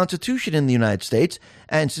had the Constitution in the United States.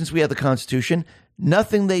 And since we had the Constitution,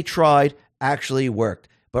 nothing they tried actually worked.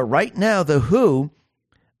 But right now, the WHO,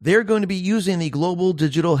 they're going to be using the Global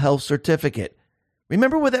Digital Health Certificate.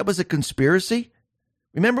 Remember when that was a conspiracy?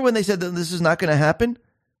 Remember when they said that this is not going to happen?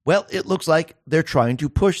 Well, it looks like they're trying to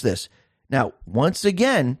push this. Now, once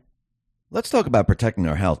again, let's talk about protecting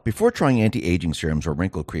our health. Before trying anti-aging serums or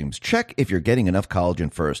wrinkle creams, check if you're getting enough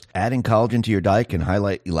collagen first. Adding collagen to your diet can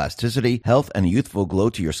highlight elasticity, health, and a youthful glow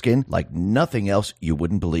to your skin like nothing else you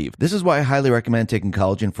wouldn't believe. This is why I highly recommend taking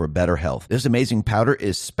collagen for better health. This amazing powder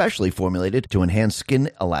is specially formulated to enhance skin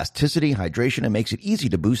elasticity, hydration, and makes it easy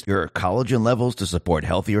to boost your collagen levels to support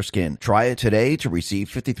healthier skin. Try it today to receive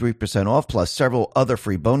 53% off plus several other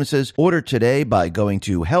free bonuses. Order today by going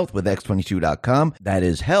to healthwithx22.com. That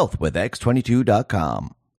is healthwithx22.com.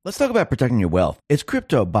 Let's talk about protecting your wealth. It's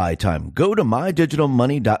crypto buy time. Go to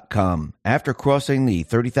mydigitalmoney.com. After crossing the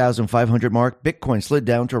 30,500 mark, Bitcoin slid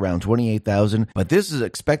down to around 28,000, but this is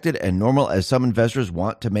expected and normal as some investors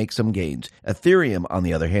want to make some gains. Ethereum, on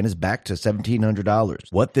the other hand, is back to $1,700.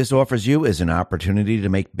 What this offers you is an opportunity to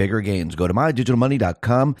make bigger gains. Go to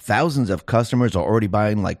mydigitalmoney.com. Thousands of customers are already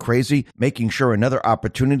buying like crazy, making sure another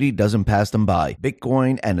opportunity doesn't pass them by.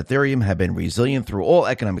 Bitcoin and Ethereum have been resilient through all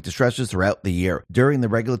economic distresses throughout the year. During the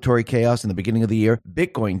regulatory chaos in the beginning of the year,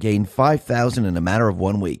 Bitcoin gained 5,000 in a matter of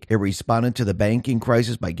 1 week. It responded to the banking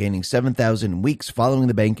crisis by gaining 7,000 weeks following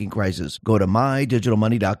the banking crisis. Go to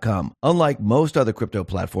mydigitalmoney.com. Unlike most other crypto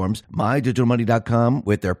platforms, mydigitalmoney.com,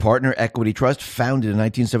 with their partner Equity Trust, founded in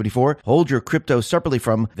 1974, hold your crypto separately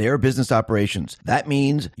from their business operations. That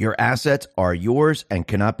means your assets are yours and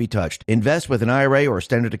cannot be touched. Invest with an IRA or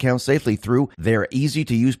standard account safely through their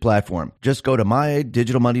easy-to-use platform. Just go to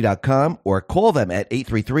mydigitalmoney.com or call them at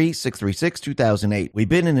 833-636-2008. We've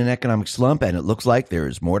been in an economic slump and it looks like there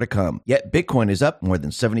is more to come. Yet Bitcoin is up more than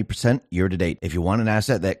 70% year to date. If you want an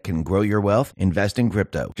asset that can grow your wealth, invest in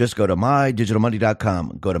crypto. Just go to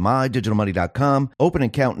mydigitalmoney.com. Go to mydigitalmoney.com, open an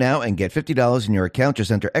account now and get $50 in your account.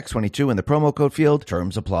 Just enter X22 in the promo code field.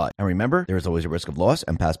 Terms apply. And remember, there is always a risk of loss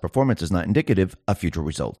and past performance is not indicative of future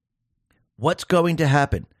results. What's going to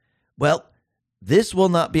happen? Well, this will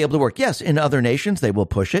not be able to work. Yes, in other nations, they will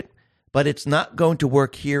push it, but it's not going to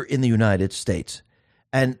work here in the United States.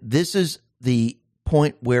 And this is the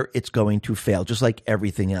point where it's going to fail, just like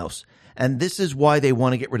everything else. And this is why they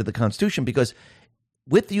want to get rid of the Constitution, because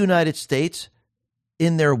with the United States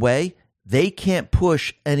in their way, they can't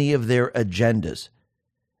push any of their agendas.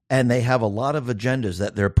 And they have a lot of agendas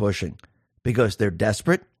that they're pushing because they're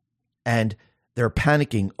desperate and they're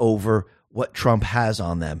panicking over what Trump has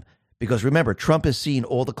on them. Because remember, Trump has seen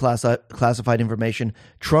all the classified information.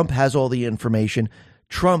 Trump has all the information.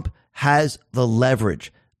 Trump has the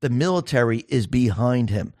leverage. The military is behind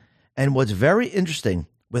him. And what's very interesting,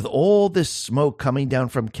 with all this smoke coming down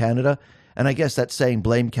from Canada, and I guess that's saying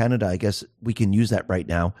blame Canada, I guess we can use that right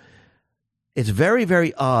now. It's very,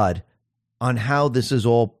 very odd on how this is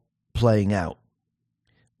all playing out.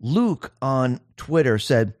 Luke on Twitter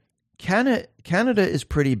said, Canada is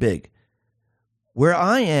pretty big. Where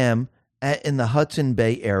I am in the Hudson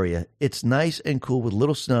Bay area, it's nice and cool with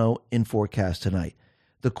little snow in forecast tonight.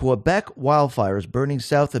 The Quebec wildfires burning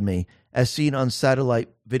south of me, as seen on satellite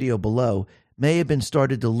video below, may have been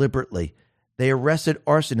started deliberately. They arrested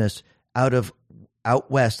arsonists out of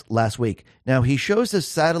out west last week. Now, he shows this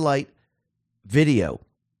satellite video,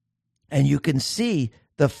 and you can see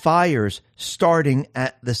the fires starting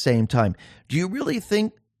at the same time. Do you really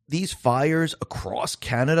think these fires across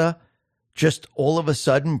Canada just all of a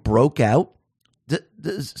sudden broke out?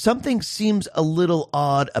 Something seems a little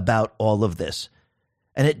odd about all of this,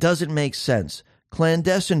 and it doesn't make sense.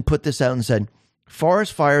 Clandestine put this out and said,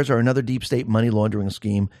 forest fires are another deep state money laundering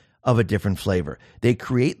scheme of a different flavor. They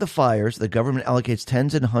create the fires. The government allocates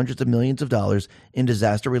tens and hundreds of millions of dollars in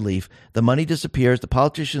disaster relief. The money disappears. The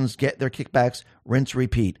politicians get their kickbacks. Rinse,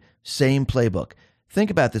 repeat. Same playbook.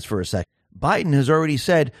 Think about this for a second. Biden has already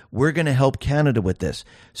said, we're going to help Canada with this.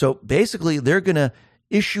 So basically, they're going to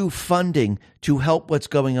issue funding to help what's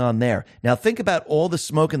going on there. Now, think about all the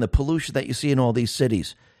smoke and the pollution that you see in all these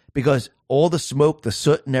cities, because all the smoke, the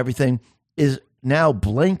soot and everything is now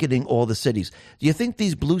blanketing all the cities. Do you think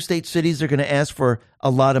these blue state cities are going to ask for a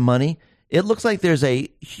lot of money? It looks like there's a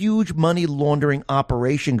huge money laundering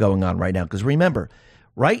operation going on right now. Because remember,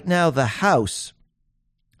 right now, the House,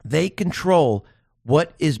 they control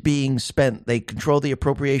what is being spent. They control the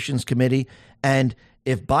Appropriations Committee. And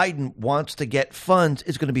if Biden wants to get funds,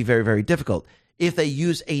 it's going to be very, very difficult. If they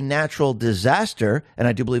use a natural disaster, and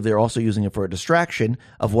I do believe they're also using it for a distraction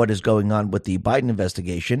of what is going on with the Biden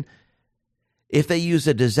investigation, if they use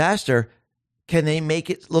a disaster, can they make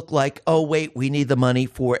it look like, oh, wait, we need the money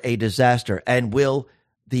for a disaster? And will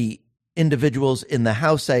the individuals in the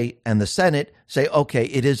House and the Senate say, okay,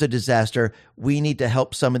 it is a disaster. We need to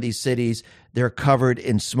help some of these cities. They're covered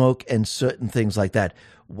in smoke and soot and things like that.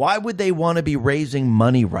 Why would they want to be raising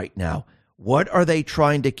money right now? What are they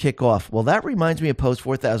trying to kick off? Well, that reminds me of Post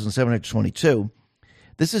 4722.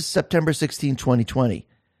 This is September 16, 2020.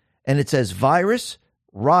 And it says, virus,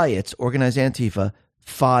 riots, organized Antifa,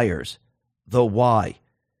 fires, the why.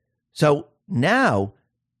 So now,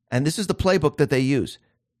 and this is the playbook that they use,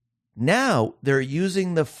 now they're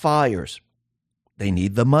using the fires. They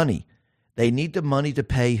need the money. They need the money to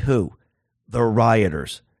pay who? The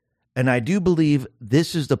rioters. And I do believe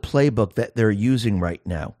this is the playbook that they're using right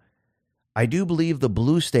now. I do believe the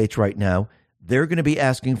blue states right now, they're going to be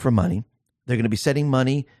asking for money. They're going to be sending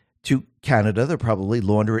money to Canada. They'll probably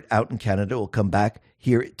launder it out in Canada. It will come back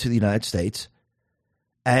here to the United States.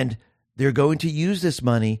 And they're going to use this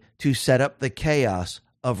money to set up the chaos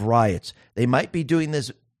of riots. They might be doing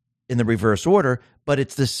this in the reverse order, but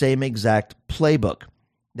it's the same exact playbook.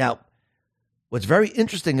 Now, what's very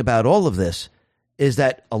interesting about all of this is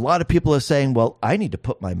that a lot of people are saying, well, I need to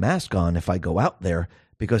put my mask on if I go out there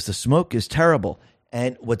because the smoke is terrible.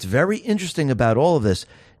 And what's very interesting about all of this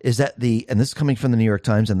is that and this is coming from the New York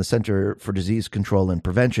Times and the Center for Disease Control and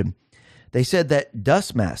Prevention, they said that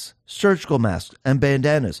dust masks, surgical masks, and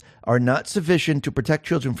bandanas are not sufficient to protect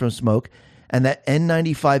children from smoke, and that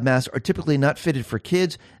N95 masks are typically not fitted for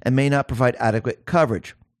kids and may not provide adequate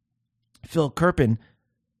coverage. Phil Kerpen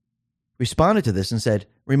responded to this and said,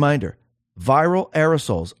 reminder, viral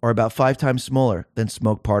aerosols are about 5 times smaller than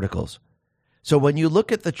smoke particles. So when you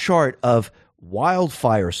look at the chart of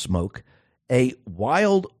wildfire smoke, a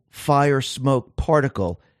wildfire smoke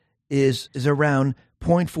particle is around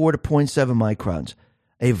 0.4 to 0.7 microns.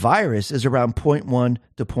 A virus is around 0.1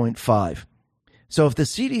 to 0.5. So if the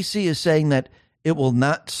CDC is saying that it will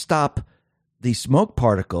not stop the smoke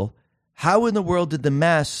particle, how in the world did the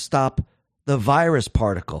mask stop the virus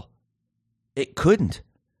particle? It couldn't.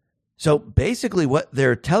 So basically what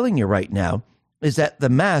they're telling you right now is that the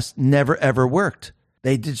mask never, ever worked.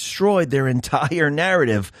 They destroyed their entire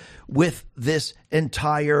narrative with this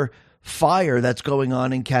entire fire that's going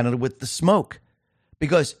on in Canada with the smoke.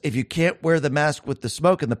 Because if you can't wear the mask with the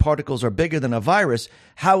smoke and the particles are bigger than a virus,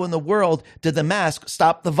 how in the world did the mask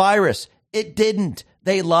stop the virus? It didn't.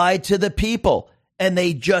 They lied to the people, and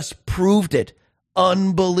they just proved it.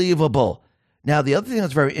 Unbelievable. Now, the other thing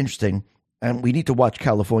that's very interesting, and we need to watch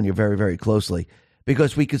California very, very closely,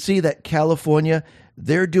 because we could see that California,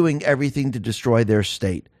 they're doing everything to destroy their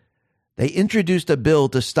state. They introduced a bill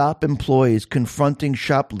to stop employees confronting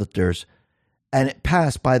shoplifters, and it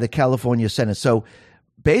passed by the California Senate. So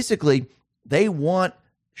basically, they want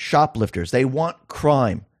shoplifters. They want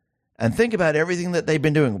crime. And think about everything that they've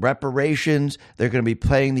been doing. Reparations. They're going to be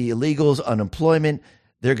paying the illegals unemployment.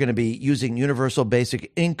 They're going to be using universal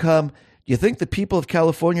basic income. Do you think the people of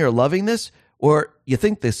California are loving this? Or you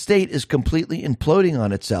think the state is completely imploding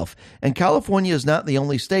on itself? And California is not the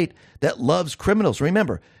only state that loves criminals.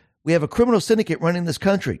 Remember, we have a criminal syndicate running this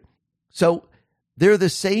country. So they're the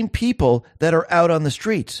same people that are out on the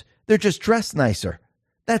streets. They're just dressed nicer.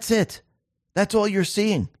 That's it. That's all you're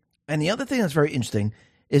seeing. And the other thing that's very interesting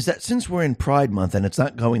is that since we're in Pride Month and it's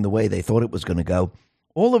not going the way they thought it was going to go,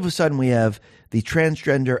 all of a sudden we have the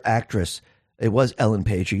transgender actress. It was Ellen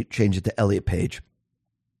Page. She changed it to Elliot Page.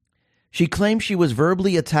 She claimed she was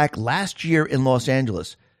verbally attacked last year in Los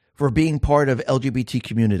Angeles for being part of LGBT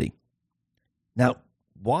community. Now,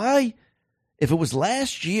 why, if it was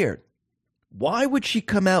last year, why would she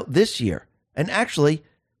come out this year? And actually,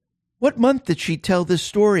 what month did she tell this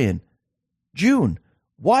story in? June.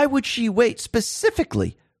 Why would she wait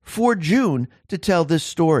specifically for June to tell this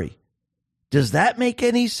story? Does that make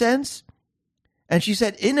any sense? And she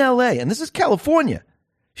said in LA, and this is California,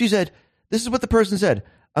 she said, this is what the person said,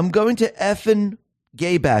 I'm going to effing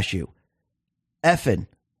gay bash you. Effing.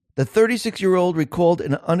 The 36-year-old recalled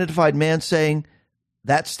an unidentified man saying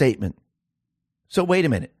that statement. So wait a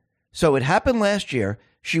minute. So it happened last year.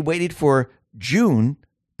 She waited for June,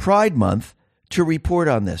 Pride Month, to report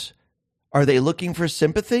on this. Are they looking for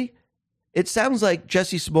sympathy? It sounds like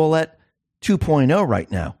Jussie Smollett 2.0 right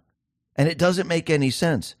now. And it doesn't make any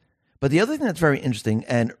sense. But the other thing that's very interesting,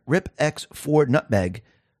 and RipX4Nutmeg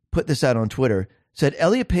put this out on Twitter, said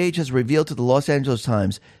Elliot Page has revealed to the Los Angeles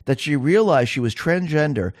Times that she realized she was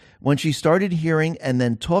transgender when she started hearing and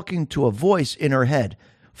then talking to a voice in her head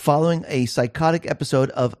following a psychotic episode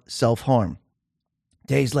of self-harm.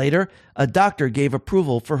 Days later, a doctor gave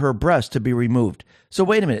approval for her breast to be removed. So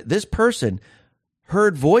wait a minute, this person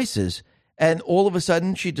heard voices and all of a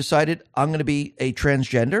sudden she decided, I'm going to be a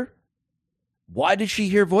transgender? Why did she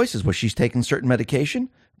hear voices? Was she taking certain medication?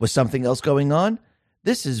 Was something else going on?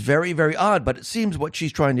 This is very, very odd, but it seems what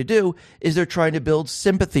she's trying to do is they're trying to build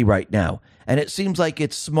sympathy right now. And it seems like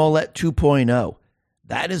it's Smollett 2.0.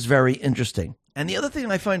 That is very interesting. And the other thing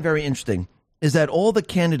I find very interesting is that all the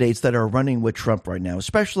candidates that are running with Trump right now,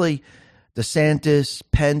 especially DeSantis,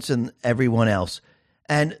 Pence, and everyone else,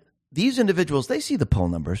 and these individuals, they see the poll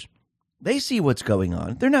numbers. They see what's going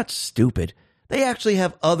on. They're not stupid. They actually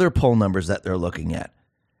have other poll numbers that they're looking at.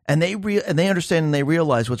 And they understand and they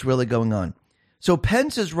realize what's really going on. So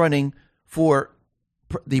Pence is running for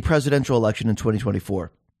the presidential election in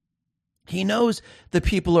 2024. He knows the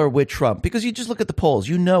people are with Trump because you just look at the polls.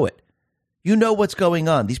 You know it. You know what's going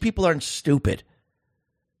on. These people aren't stupid.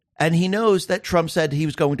 And he knows that Trump said he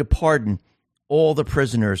was going to pardon all the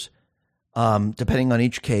prisoners, depending on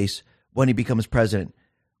each case, when he becomes president.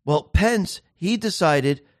 Well, Pence, he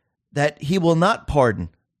decided that he will not pardon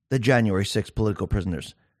the January 6th political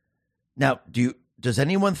prisoners. Now, does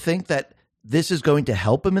anyone think that this is going to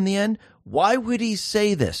help him in the end? Why would he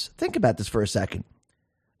say this? Think about this for a second.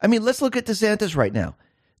 I mean, let's look at DeSantis right now.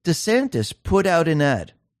 DeSantis put out an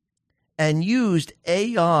ad and used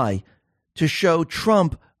AI to show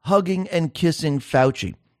Trump hugging and kissing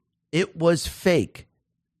Fauci. It was fake.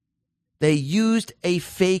 They used a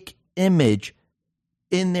fake image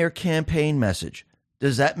in their campaign message.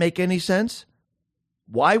 Does that make any sense?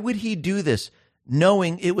 Why would he do this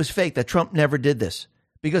knowing it was fake, that Trump never did this?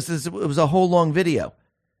 Because it was a whole long video.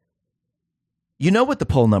 You know what the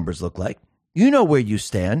poll numbers look like. You know where you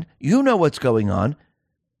stand. You know what's going on.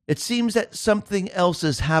 It seems that something else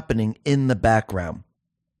is happening in the background.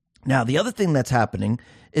 Now, the other thing that's happening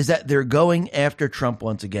is that they're going after Trump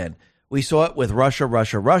once again. We saw it with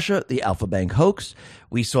Russia, the Alpha Bank hoax.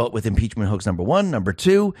 We saw it with impeachment hoax number 1, number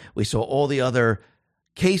 2. We saw all the other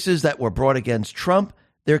cases that were brought against Trump.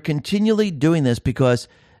 They're continually doing this because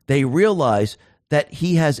they realize that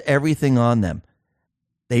he has everything on them.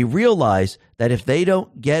 They realize that if they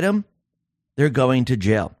don't get him, they're going to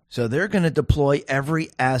jail. So they're going to deploy every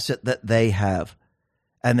asset that they have.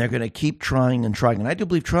 And they're going to keep trying and trying. And I do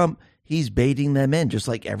believe Trump, he's baiting them in just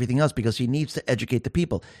like everything else because he needs to educate the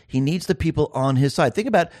people. He needs the people on his side. Think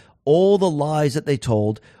about all the lies that they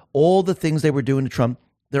told, all the things they were doing to Trump.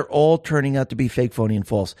 They're all turning out to be fake, phony, and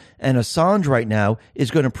false. And Assange right now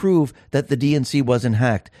is going to prove that the DNC wasn't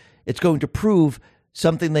hacked. It's going to prove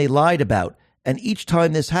something they lied about. And each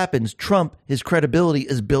time this happens, Trump, his credibility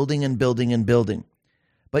is building and building and building.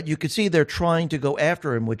 But you can see they're trying to go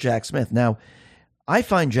after him with Jack Smith. Now, I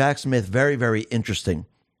find Jack Smith very, very interesting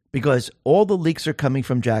because all the leaks are coming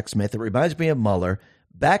from Jack Smith. It reminds me of Mueller.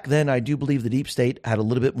 Back then, I do believe the deep state had a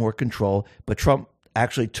little bit more control, but Trump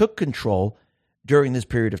actually took control during this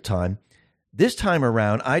period of time. This time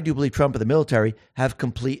around, I do believe Trump and the military have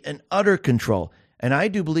complete and utter control. And I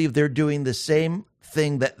do believe they're doing the same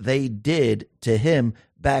thing that they did to him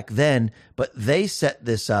back then, but they set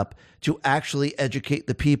this up to actually educate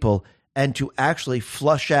the people and to actually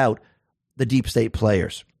flush out the deep state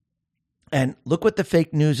players. And look what the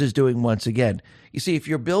fake news is doing once again. You see, if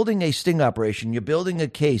you're building a sting operation, you're building a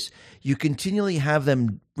case, you continually have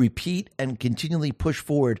them repeat and continually push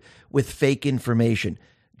forward with fake information.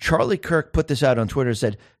 Charlie Kirk put this out on Twitter,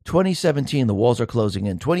 said, 2017, the walls are closing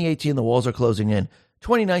in. 2018, the walls are closing in.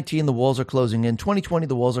 2019, the walls are closing in. 2020,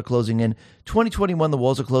 the walls are closing in. 2021, the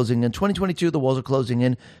walls are closing in. 2022, the walls are closing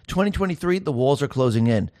in. 2023, the walls are closing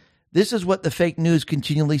in. This is what the fake news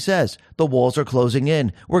continually says. The walls are closing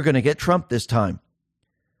in. We're going to get Trump this time.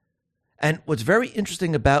 And what's very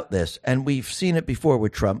interesting about this, and we've seen it before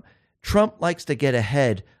with Trump, Trump likes to get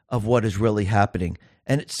ahead of what is really happening.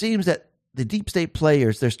 And it seems that the deep state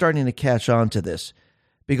players, they're starting to catch on to this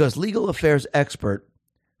because legal affairs expert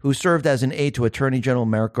who served as an aide to Attorney General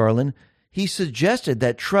Merrick Garland, he suggested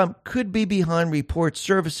that Trump could be behind reports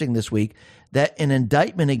surfacing this week that an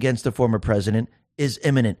indictment against the former president is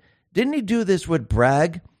imminent. Didn't he do this with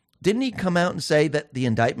Bragg? Didn't he come out and say that the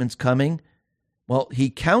indictment's coming? Well, he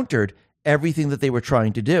countered everything that they were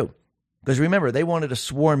trying to do. Because remember, they wanted to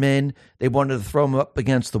swarm in. They wanted to throw him up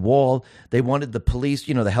against the wall. They wanted the police,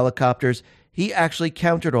 the helicopters. He actually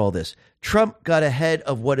countered all this. Trump got ahead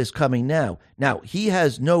of what is coming now. Now, he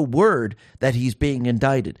has no word that he's being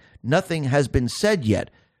indicted. Nothing has been said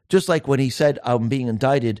yet. Just like when he said, I'm being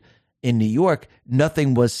indicted in New York,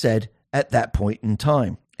 nothing was said at that point in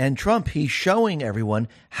time. And Trump, he's showing everyone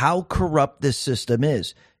how corrupt this system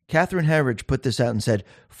is. Catherine Herridge put this out and said,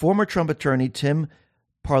 former Trump attorney Tim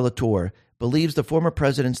Parlatore believes the former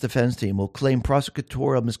president's defense team will claim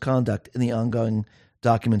prosecutorial misconduct in the ongoing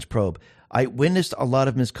documents probe. I witnessed a lot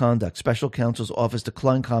of misconduct. Special counsel's office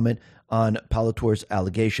declined comment on Parlatore's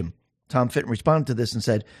allegation. Tom Fitton responded to this and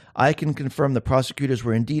said, I can confirm the prosecutors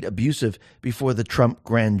were indeed abusive before the Trump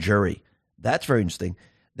grand jury. That's very interesting.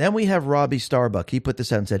 Then we have Robbie Starbuck. He put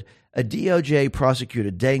this out and said, a DOJ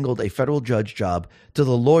prosecutor dangled a federal judge job to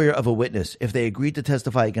the lawyer of a witness if they agreed to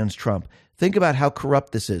testify against Trump. Think about how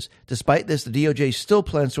corrupt this is. Despite this, the DOJ still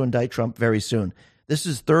plans to indict Trump very soon. This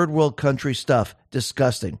is third world country stuff.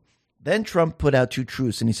 Disgusting. Then Trump put out two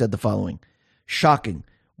truths, and he said the following. Shocking.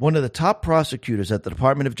 One of the top prosecutors at the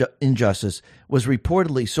Department of Injustice was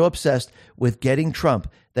reportedly so obsessed with getting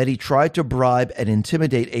Trump that he tried to bribe and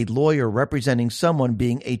intimidate a lawyer representing someone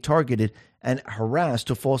being targeted and harassed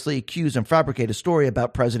to falsely accuse and fabricate a story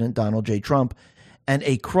about President Donald J. Trump and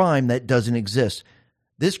a crime that doesn't exist.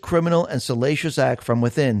 This criminal and salacious act from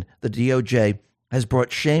within the DOJ has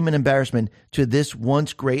brought shame and embarrassment to this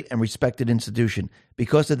once great and respected institution.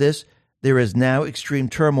 Because of this, there is now extreme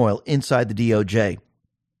turmoil inside the DOJ.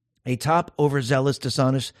 A top, overzealous,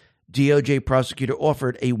 dishonest DOJ prosecutor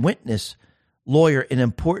offered a witness lawyer an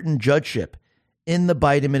important judgeship in the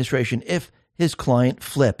Biden administration if his client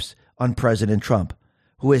flips on President Trump,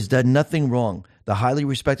 who has done nothing wrong. The highly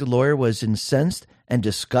respected lawyer was incensed and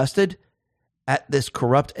disgusted at this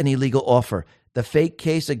corrupt and illegal offer. The fake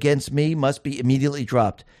case against me must be immediately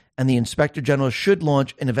dropped, and the Inspector General should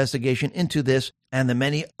launch an investigation into this and the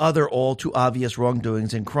many other all too obvious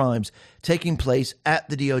wrongdoings and crimes taking place at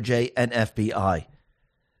the DOJ and FBI.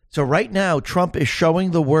 So right now, Trump is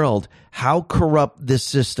showing the world how corrupt this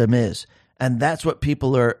system is. And that's what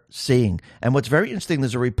people are seeing. And what's very interesting,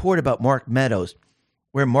 there's a report about Mark Meadows,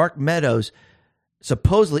 where Mark Meadows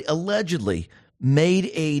supposedly, allegedly, made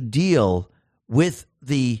a deal with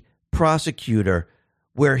the prosecutor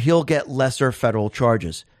where he'll get lesser federal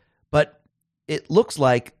charges. But it looks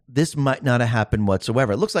like this might not have happened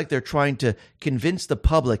whatsoever. It looks like they're trying to convince the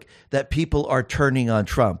public that people are turning on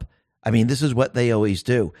Trump. I mean, this is what they always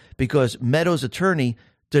do, because Meadows' attorney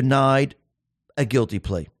denied a guilty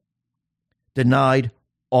plea, denied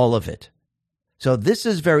all of it. So this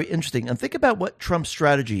is very interesting. And think about what Trump's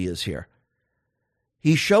strategy is here.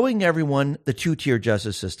 He's showing everyone the two-tier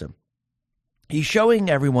justice system. He's showing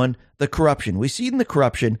everyone the corruption. We've seen the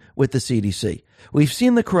corruption with the CDC. We've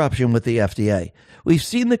seen the corruption with the FDA. We've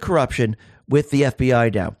seen the corruption with the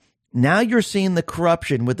FBI now. Now you're seeing the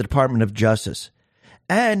corruption with the Department of Justice.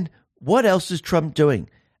 And what else is Trump doing?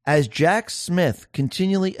 As Jack Smith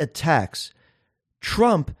continually attacks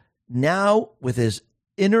Trump, now with his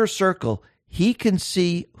inner circle, he can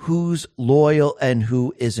see who's loyal and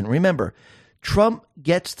who isn't. Remember, Trump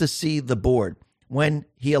gets to see the board. When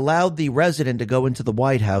he allowed the resident to go into the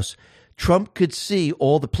White House, Trump could see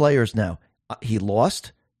all the players now. He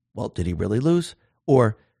lost. Well, did he really lose?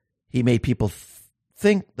 Or he made people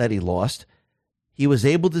think that he lost. He was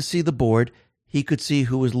able to see the board. He could see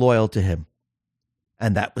who was loyal to him.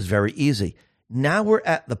 And that was very easy. Now we're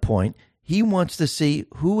at the point he wants to see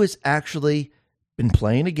who has actually been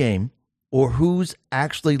playing a game or who's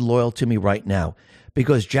actually loyal to me right now.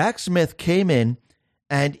 Because Jack Smith came in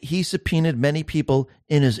and he subpoenaed many people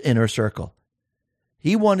in his inner circle.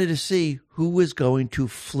 He wanted to see who was going to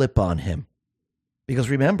flip on him. Because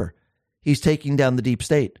remember, he's taking down the deep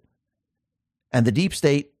state. And the deep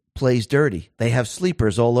state plays dirty. They have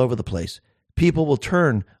sleepers all over the place. People will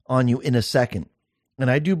turn on you in a second.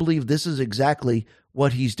 And I do believe this is exactly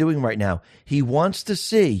what he's doing right now. He wants to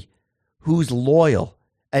see who's loyal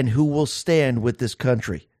and who will stand with this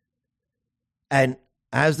country. And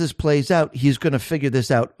as this plays out, he's going to figure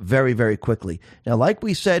this out very, very quickly. Now, like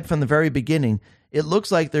we said from the very beginning, it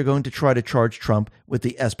looks like they're going to try to charge Trump with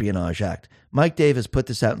the Espionage Act. Mike Davis put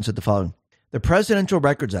this out and said the following. The Presidential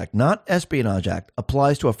Records Act, not Espionage Act,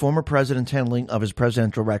 applies to a former president's handling of his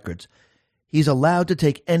presidential records. He's allowed to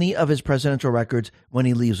take any of his presidential records when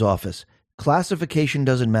he leaves office. Classification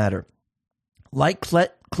doesn't matter. Like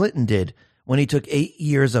Clinton did when he took 8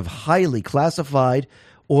 years of highly classified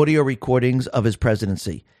audio recordings of his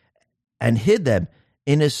presidency and hid them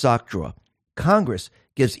in his sock drawer. Congress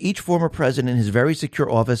gives each former president his very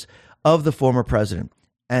secure office of the former president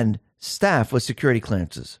and staff with security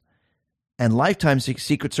clearances and lifetime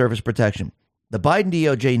Secret Service protection. The Biden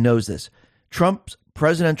DOJ knows this. Trump's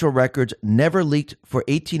presidential records never leaked for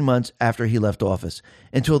 18 months after he left office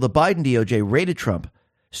until the Biden DOJ raided Trump,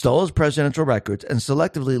 stole his presidential records, and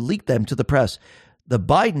selectively leaked them to the press. The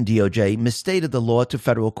Biden DOJ misstated the law to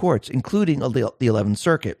federal courts, including the 11th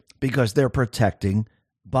Circuit, because they're protecting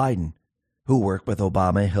Biden, who worked with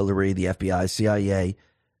Obama, Hillary, the FBI, CIA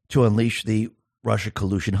to unleash the Russia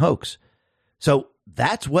collusion hoax. So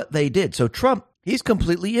that's what they did. So Trump, he's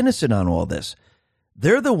completely innocent on all this.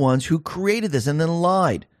 They're the ones who created this and then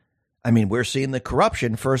lied. I mean, we're seeing the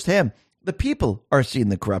corruption firsthand. The people are seeing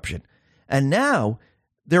the corruption. And now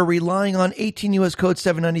they're relying on 18 U.S. Code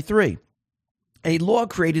 793, a law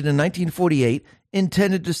created in 1948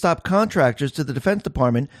 intended to stop contractors to the Defense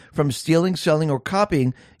Department from stealing, selling, or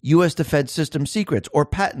copying U.S. defense system secrets or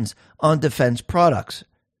patents on defense products.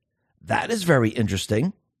 That is very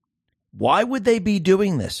interesting. Why would they be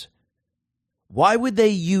doing this? Why would they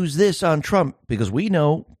use this on Trump? Because we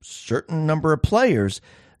know a certain number of players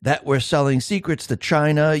that were selling secrets to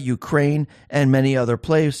China, Ukraine, and many other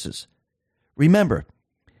places. Remember,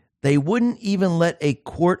 they wouldn't even let a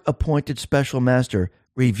court-appointed special master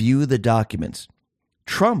review the documents.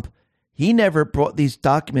 Trump, he never brought these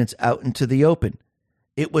documents out into the open.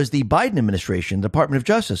 It was the Biden administration, the Department of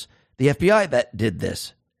Justice, the FBI that did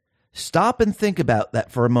this. Stop and think about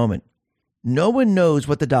that for a moment. No one knows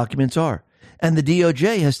what the documents are, and the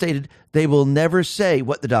DOJ has stated they will never say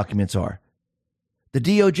what the documents are. The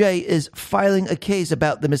DOJ is filing a case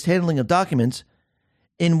about the mishandling of documents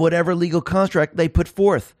in whatever legal construct they put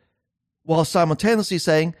forth, while simultaneously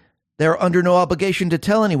saying they're under no obligation to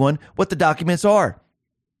tell anyone what the documents are.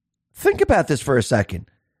 Think about this for a second.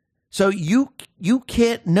 So you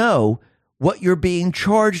can't know what you're being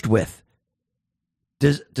charged with.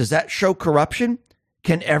 Does that show corruption?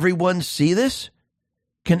 Can everyone see this?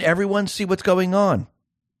 Can everyone see what's going on?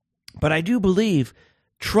 But I do believe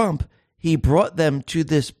Trump, he brought them to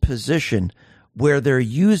this position where they're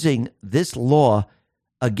using this law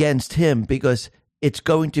against him because it's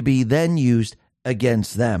going to be then used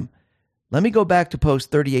against them. Let me go back to post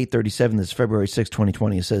 3837, this February 6,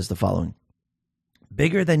 2020. It says the following.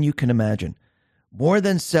 Bigger than you can imagine. More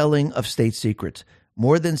than selling of state secrets.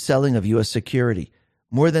 More than selling of U.S. security.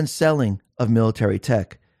 More than selling of military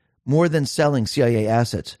tech. More than selling CIA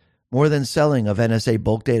assets. More than selling of NSA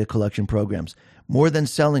bulk data collection programs. More than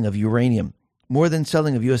selling of uranium. More than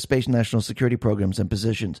selling of U.S. space national security programs and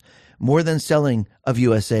positions. More than selling of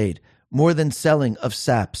U.S. aid. More than selling of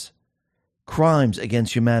SAPs. Crimes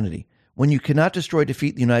against humanity. When you cannot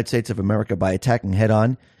defeat the United States of America by attacking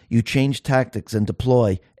head-on, you change tactics and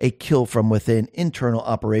deploy a kill-from-within internal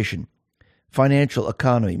operation. Financial,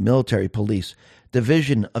 economy, military, police,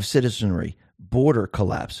 division of citizenry, border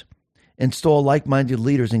collapse. Install like-minded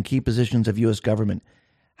leaders in key positions of U.S. government.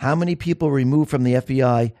 How many people removed from the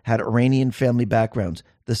FBI had Iranian family backgrounds?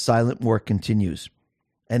 The silent war continues.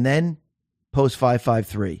 And then, post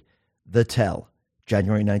 553, The Tell,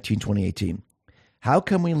 January 19, 2018. How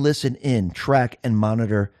can we listen in, track, and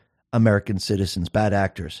monitor American citizens, bad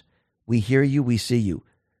actors? We hear you, we see you.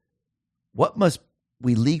 What must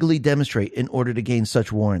we legally demonstrate in order to gain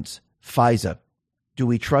such warrants? FISA. Do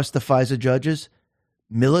we trust the FISA judges?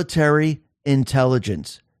 Military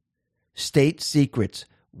intelligence. State secrets.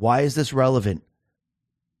 Why is this relevant?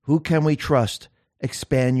 Who can we trust?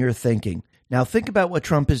 Expand your thinking. Now think about what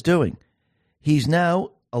Trump is doing. He's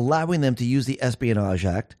now allowing them to use the Espionage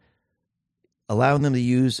Act, allowing them to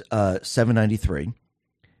use 793,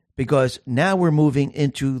 because now we're moving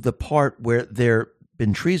into the part where they've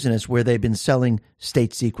been treasonous, where they've been selling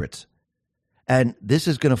state secrets. And this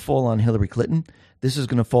is going to fall on Hillary Clinton. This is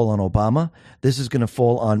going to fall on Obama. This is going to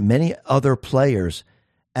fall on many other players.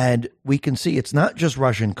 And we can see it's not just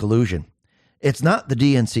Russian collusion. It's not the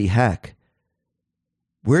DNC hack.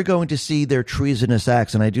 We're going to see their treasonous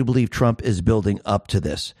acts, and I do believe Trump is building up to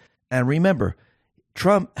this. And remember,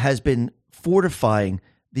 Trump has been fortifying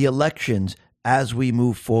the elections as we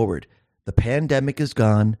move forward. The pandemic is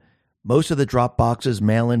gone. Most of the drop boxes,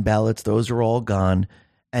 mail-in ballots, those are all gone.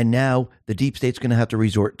 And now the deep state's going to have to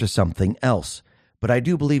resort to something else. But I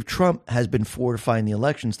do believe Trump has been fortifying the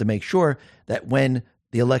elections to make sure that when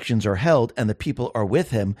the elections are held and the people are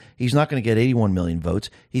with him, he's not going to get 81 million votes.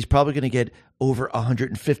 He's probably going to get over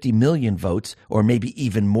 150 million votes, or maybe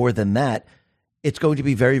even more than that. It's going to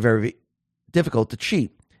be very, very difficult to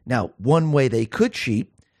cheat. Now, one way they could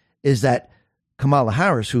cheat is that Kamala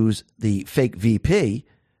Harris, who's the fake VP,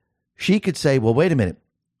 she could say, well, wait a minute,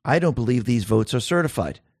 I don't believe these votes are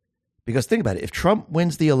certified. Because think about it, if Trump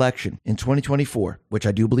wins the election in 2024, which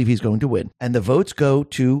I do believe he's going to win, and the votes go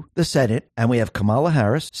to the Senate, and we have Kamala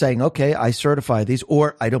Harris saying, okay, I certify these,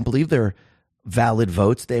 or I don't believe they're valid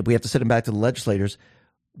votes, we have to send them back to the legislators,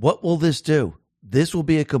 what will this do? This will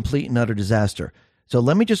be a complete and utter disaster. So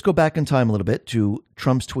let me just go back in time a little bit to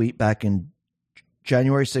Trump's tweet back in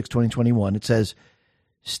January 6, 2021. It says,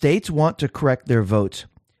 states want to correct their votes,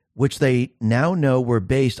 which they now know were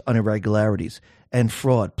based on irregularities and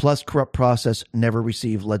fraud, plus corrupt process never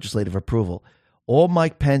received legislative approval. All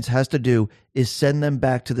Mike Pence has to do is send them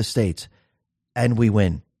back to the states, and we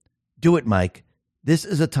win. Do it, Mike. This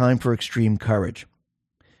is a time for extreme courage.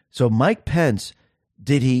 So Mike Pence,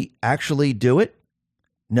 did he actually do it?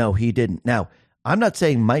 No, he didn't. Now, I'm not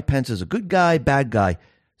saying Mike Pence is a good guy, bad guy.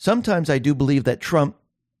 Sometimes I do believe that Trump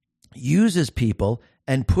uses people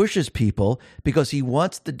and pushes people because he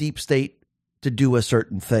wants the deep state to do a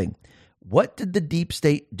certain thing. What did the deep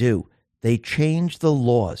state do? They changed the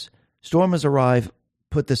laws. Storm has arrived,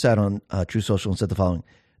 put this out on True Social and said the following.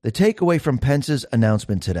 The takeaway from Pence's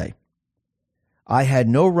announcement today. I had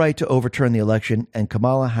no right to overturn the election, and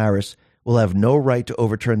Kamala Harris will have no right to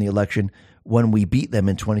overturn the election when we beat them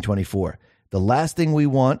in 2024. The last thing we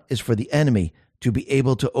want is for the enemy to be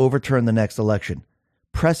able to overturn the next election.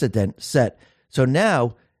 Precedent set. So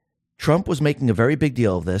now Trump was making a very big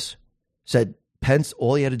deal of this, said Pence,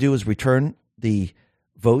 all he had to do was return the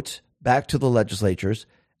votes back to the legislatures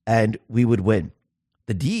and we would win.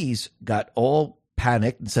 The D's got all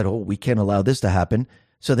panicked and said, oh, we can't allow this to happen.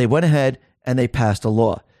 So they went ahead and they passed a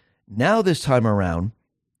law. Now this time around,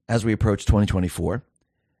 as we approach 2024,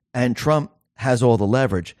 and Trump has all the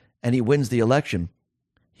leverage and he wins the election,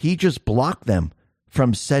 he just blocked them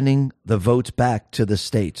from sending the votes back to the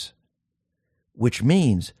states, which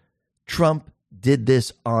means Trump did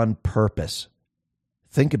this on purpose.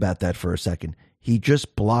 Think about that for a second. He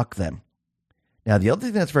just blocked them. Now, the other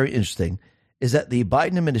thing that's very interesting is that the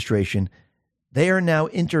Biden administration, they are now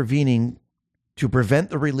intervening to prevent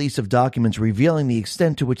the release of documents revealing the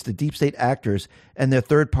extent to which the deep state actors and their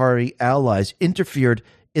third-party allies interfered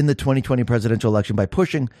in the 2020 presidential election by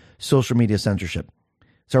pushing social media censorship.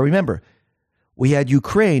 So remember, we had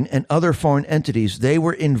Ukraine and other foreign entities. They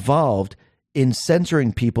were involved in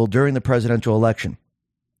censoring people during the presidential election,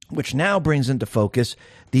 which now brings into focus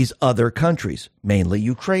these other countries, mainly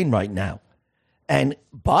Ukraine right now. And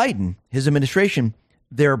Biden, his administration,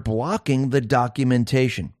 they're blocking the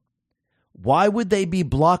documentation. Why would they be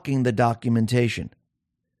blocking the documentation?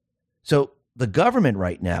 So the government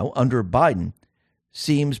right now, under Biden,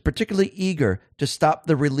 seems particularly eager to stop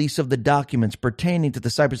the release of the documents pertaining to the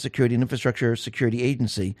Cybersecurity and Infrastructure Security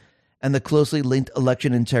Agency and the closely linked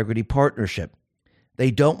election integrity partnership. They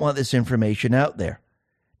don't want this information out there.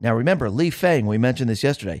 Now, remember, Li Feng, we mentioned this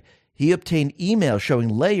yesterday, he obtained emails showing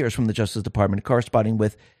layers from the Justice Department corresponding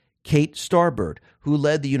with Kate Starbird, who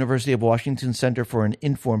led the University of Washington Center for an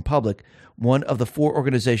Informed Public, one of the 4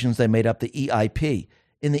 organizations that made up the EIP.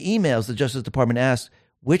 In the emails, the Justice Department asked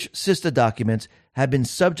which SISTA documents have been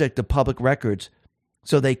subject to public records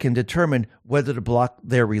so they can determine whether to block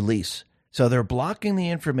their release. So they're blocking the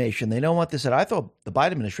information. They don't want this. I thought the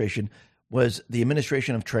Biden administration was the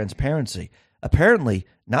administration of transparency. Apparently,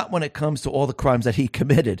 not when it comes to all the crimes that he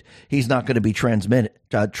committed. He's not going to be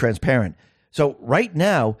transparent. So right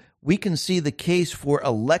now, we can see the case for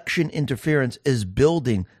election interference is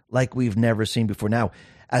building like we've never seen before. Now,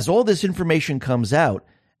 as all this information comes out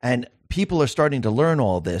and people are starting to learn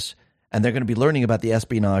all this, and they're going to be learning about the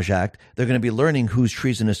Espionage Act, they're going to be learning who's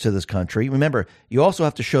treasonous to this country. Remember, you also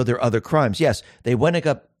have to show their other crimes. Yes, they went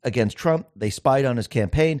up against Trump. They spied on his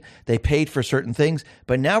campaign. They paid for certain things.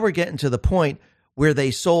 But now we're getting to the point where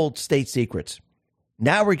they sold state secrets.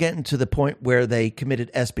 Now we're getting to the point where they committed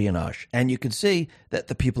espionage. And you can see that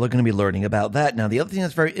the people are going to be learning about that. Now, the other thing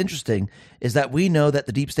that's very interesting is that we know that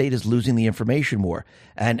the deep state is losing the information war.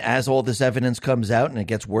 And as all this evidence comes out and it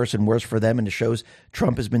gets worse and worse for them and it shows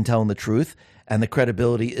Trump has been telling the truth and the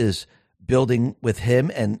credibility is building with him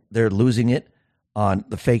and they're losing it on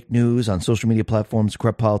the fake news, on social media platforms,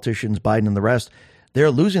 corrupt politicians, Biden and the rest,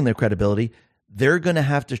 they're losing their credibility. They're going to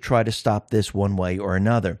have to try to stop this one way or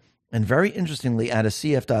another. And very interestingly, out of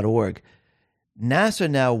CF.org, NASA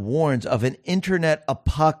now warns of an internet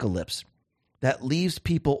apocalypse that leaves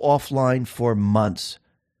people offline for months.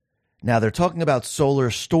 Now, they're talking about solar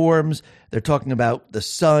storms, they're talking about the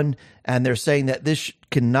sun, and they're saying that this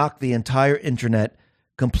can knock the entire internet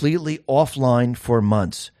completely offline for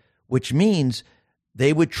months, which means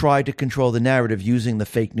they would try to control the narrative using the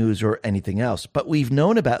fake news or anything else. But we've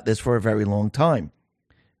known about this for a very long time.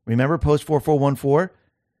 Remember post 4414?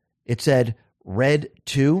 It said red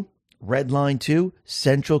line 2,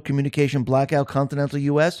 central communication blackout, continental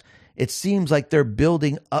U.S. It seems like they're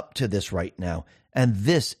building up to this right now. And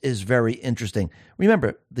this is very interesting.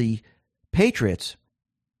 Remember, the Patriots,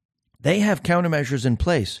 they have countermeasures in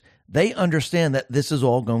place. They understand that this is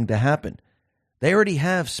all going to happen. They already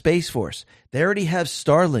have Space Force. They already have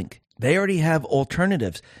Starlink. They already have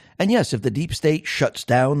alternatives. And yes, if the deep state shuts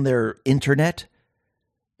down their internet,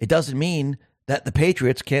 it doesn't mean that the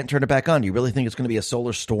Patriots can't turn it back on. Do you really think it's going to be a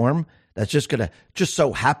solar storm that's just going to just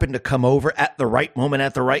so happen to come over at the right moment,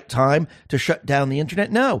 at the right time to shut down the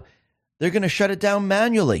internet? No. They're going to shut it down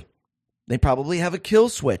manually. They probably have a kill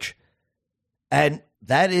switch. And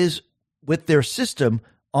that is with their system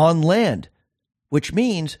on land, which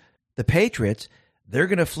means the Patriots, they're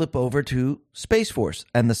going to flip over to Space Force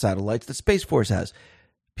and the satellites that Space Force has.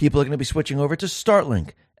 People are going to be switching over to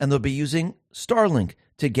Starlink, and they'll be using Starlink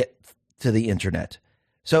to get to the internet.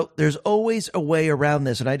 So there's always a way around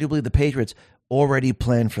this, and I do believe the Patriots already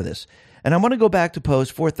planned for this. And I want to go back to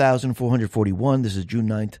post 4,441. This is June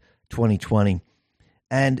 9th, 2020.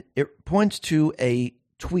 And it points to a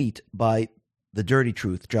tweet by The Dirty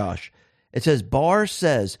Truth, Josh. It says, Barr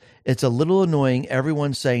says, it's a little annoying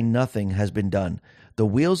everyone saying nothing has been done. The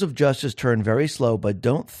wheels of justice turn very slow, but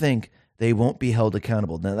don't think they won't be held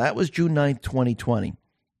accountable. Now, that was June 9th, 2020.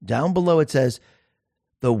 Down below it says,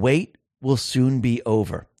 the wait will soon be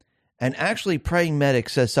over. And actually, Praying Medic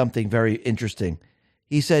says something very interesting.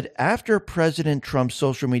 He said, after President Trump's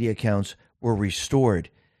social media accounts were restored,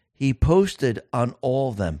 he posted on all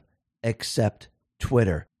of them except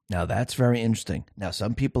Twitter. Now, that's very interesting. Now,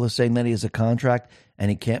 some people are saying that he has a contract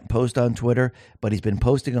and he can't post on Twitter, but he's been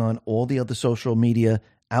posting on all the other social media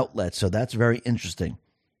outlets. So that's very interesting.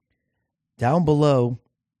 Down below,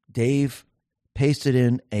 Dave pasted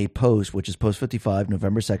in a post, which is post 55,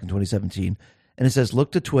 November 2nd, 2017. And it says,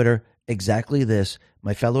 look to Twitter, exactly this.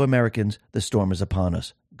 My fellow Americans, the storm is upon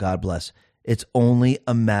us. God bless. It's only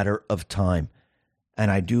a matter of time.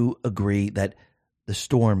 And I do agree that the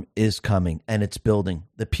storm is coming and it's building.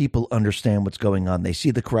 The people understand what's going on. They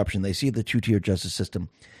see the corruption. They see the two-tier justice system.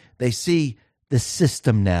 They see the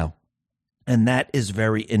system now. And that is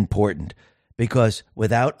very important because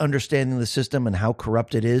without understanding the system and how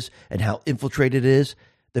corrupt it is and how infiltrated it is,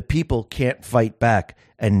 the people can't fight back.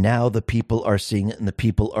 And now the people are seeing it and the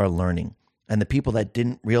people are learning. And the people that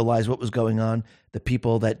didn't realize what was going on, the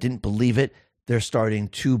people that didn't believe it, they're starting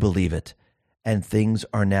to believe it. And things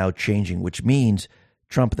are now changing, which means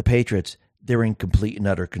Trump, the Patriots, they're in complete and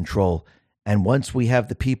utter control. And once we have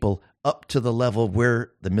the people up to the level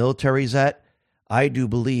where the military's at, I do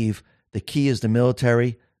believe the key is the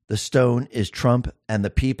military, the stone is Trump and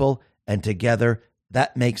the people, and together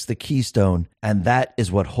that makes the keystone, and that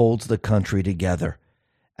is what holds the country together.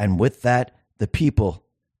 And with that, the people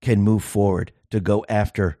can move forward to go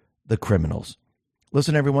after the criminals.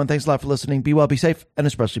 Listen, everyone, thanks a lot for listening. Be well, be safe, and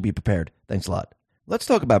especially be prepared. Thanks a lot. Let's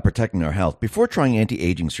talk about protecting our health. Before trying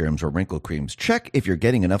anti-aging serums or wrinkle creams, check if you're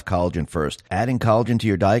getting enough collagen first. Adding collagen to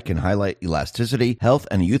your diet can highlight elasticity, health,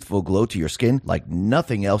 and a youthful glow to your skin like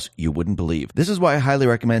nothing else you wouldn't believe. This is why I highly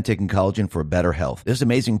recommend taking collagen for better health. This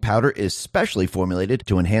amazing powder is specially formulated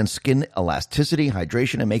to enhance skin elasticity,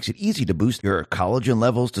 hydration, and makes it easy to boost your collagen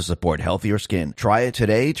levels to support healthier skin. Try it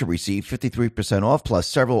today to receive 53% off plus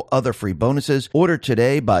several other free bonuses. Order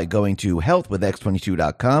today by going to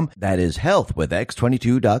healthwithx22.com. That is healthwithx22.com.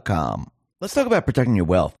 Let's talk about protecting your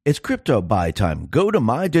wealth. It's crypto buy time. Go to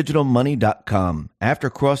mydigitalmoney.com. After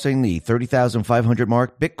crossing the 30,500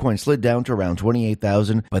 mark, Bitcoin slid down to around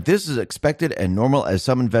 28,000, but this is expected and normal as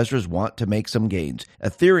some investors want to make some gains.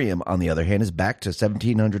 Ethereum, on the other hand, is back to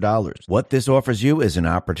 $1,700. What this offers you is an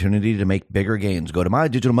opportunity to make bigger gains. Go to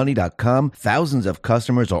mydigitalmoney.com. Thousands of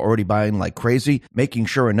customers are already buying like crazy, making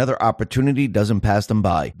sure another opportunity doesn't pass them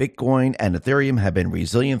by. Bitcoin and Ethereum have been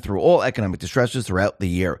resilient through all economic distresses throughout the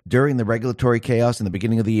year. During the regular regulatory chaos in the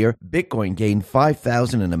beginning of the year, Bitcoin gained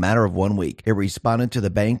 5,000 in a matter of 1 week. It responded to the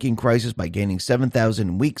banking crisis by gaining 7,000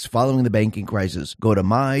 in weeks following the banking crisis. Go to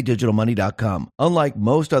mydigitalmoney.com. Unlike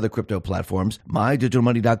most other crypto platforms,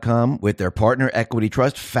 mydigitalmoney.com, with their partner Equity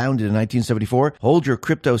Trust, founded in 1974, hold your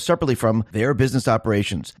crypto separately from their business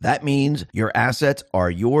operations. That means your assets are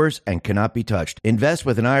yours and cannot be touched. Invest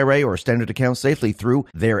with an IRA or standard account safely through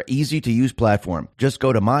their easy-to-use platform. Just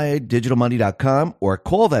go to mydigitalmoney.com or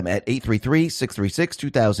call them at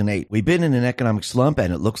 833-636-2008. We've been in an economic slump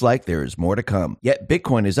and it looks like there's more to come. Yet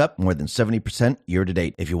Bitcoin is up more than 70% year to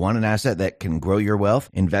date. If you want an asset that can grow your wealth,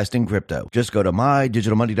 invest in crypto. Just go to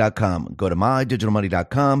mydigitalmoney.com. Go to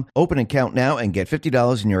mydigitalmoney.com, open an account now and get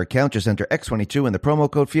 $50 in your account. Just enter X22 in the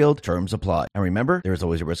promo code field. Terms apply. And remember, there is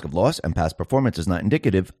always a risk of loss and past performance is not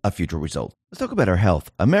indicative of future results. Let's talk about our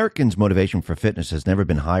health. Americans' motivation for fitness has never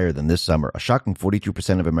been higher than this summer. A shocking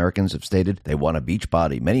 42% of Americans have stated they want a beach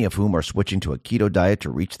body, many of whom are switching to a keto diet to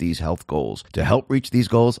reach these health goals. To help reach these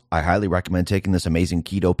goals, I highly recommend taking this amazing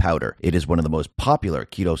keto powder. It is one of the most popular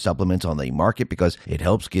keto supplements on the market because it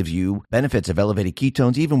gives you benefits of elevated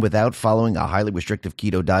ketones even without following a highly restrictive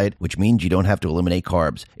keto diet, which means you don't have to eliminate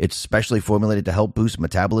carbs. It's specially formulated to help boost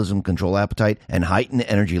metabolism, control appetite, and heighten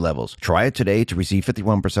energy levels. Try it today to receive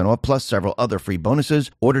 51% off plus several other free bonuses.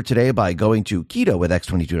 Order today by going to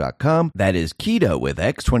ketowithx22.com. That is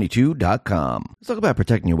ketowithx22.com. Let's talk about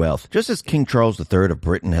protecting your wealth. Just as King Charles III of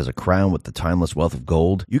Britain has a crown with the timeless wealth of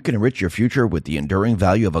gold, you can enrich your future with the enduring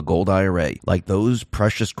value of a gold IRA. Like those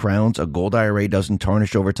precious crowns, a gold IRA doesn't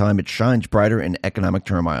tarnish over time. It shines brighter in economic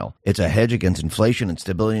turmoil. It's a hedge against inflation and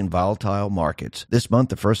stability in volatile markets. This month,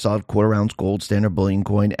 the first solid quarter-ounce gold standard bullion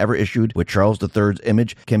coin ever issued with Charles III's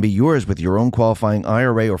image can be yours with your own qualifying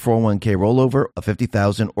IRA or 401k rollover of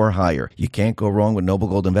 $50,000 or higher. You can't go wrong with Noble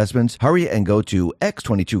Gold Investments. Hurry and go to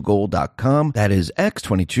x22gold.com. That is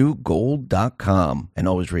x22gold.com. And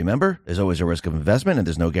always remember, there's always a risk of investment and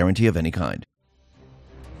there's no guarantee of any kind.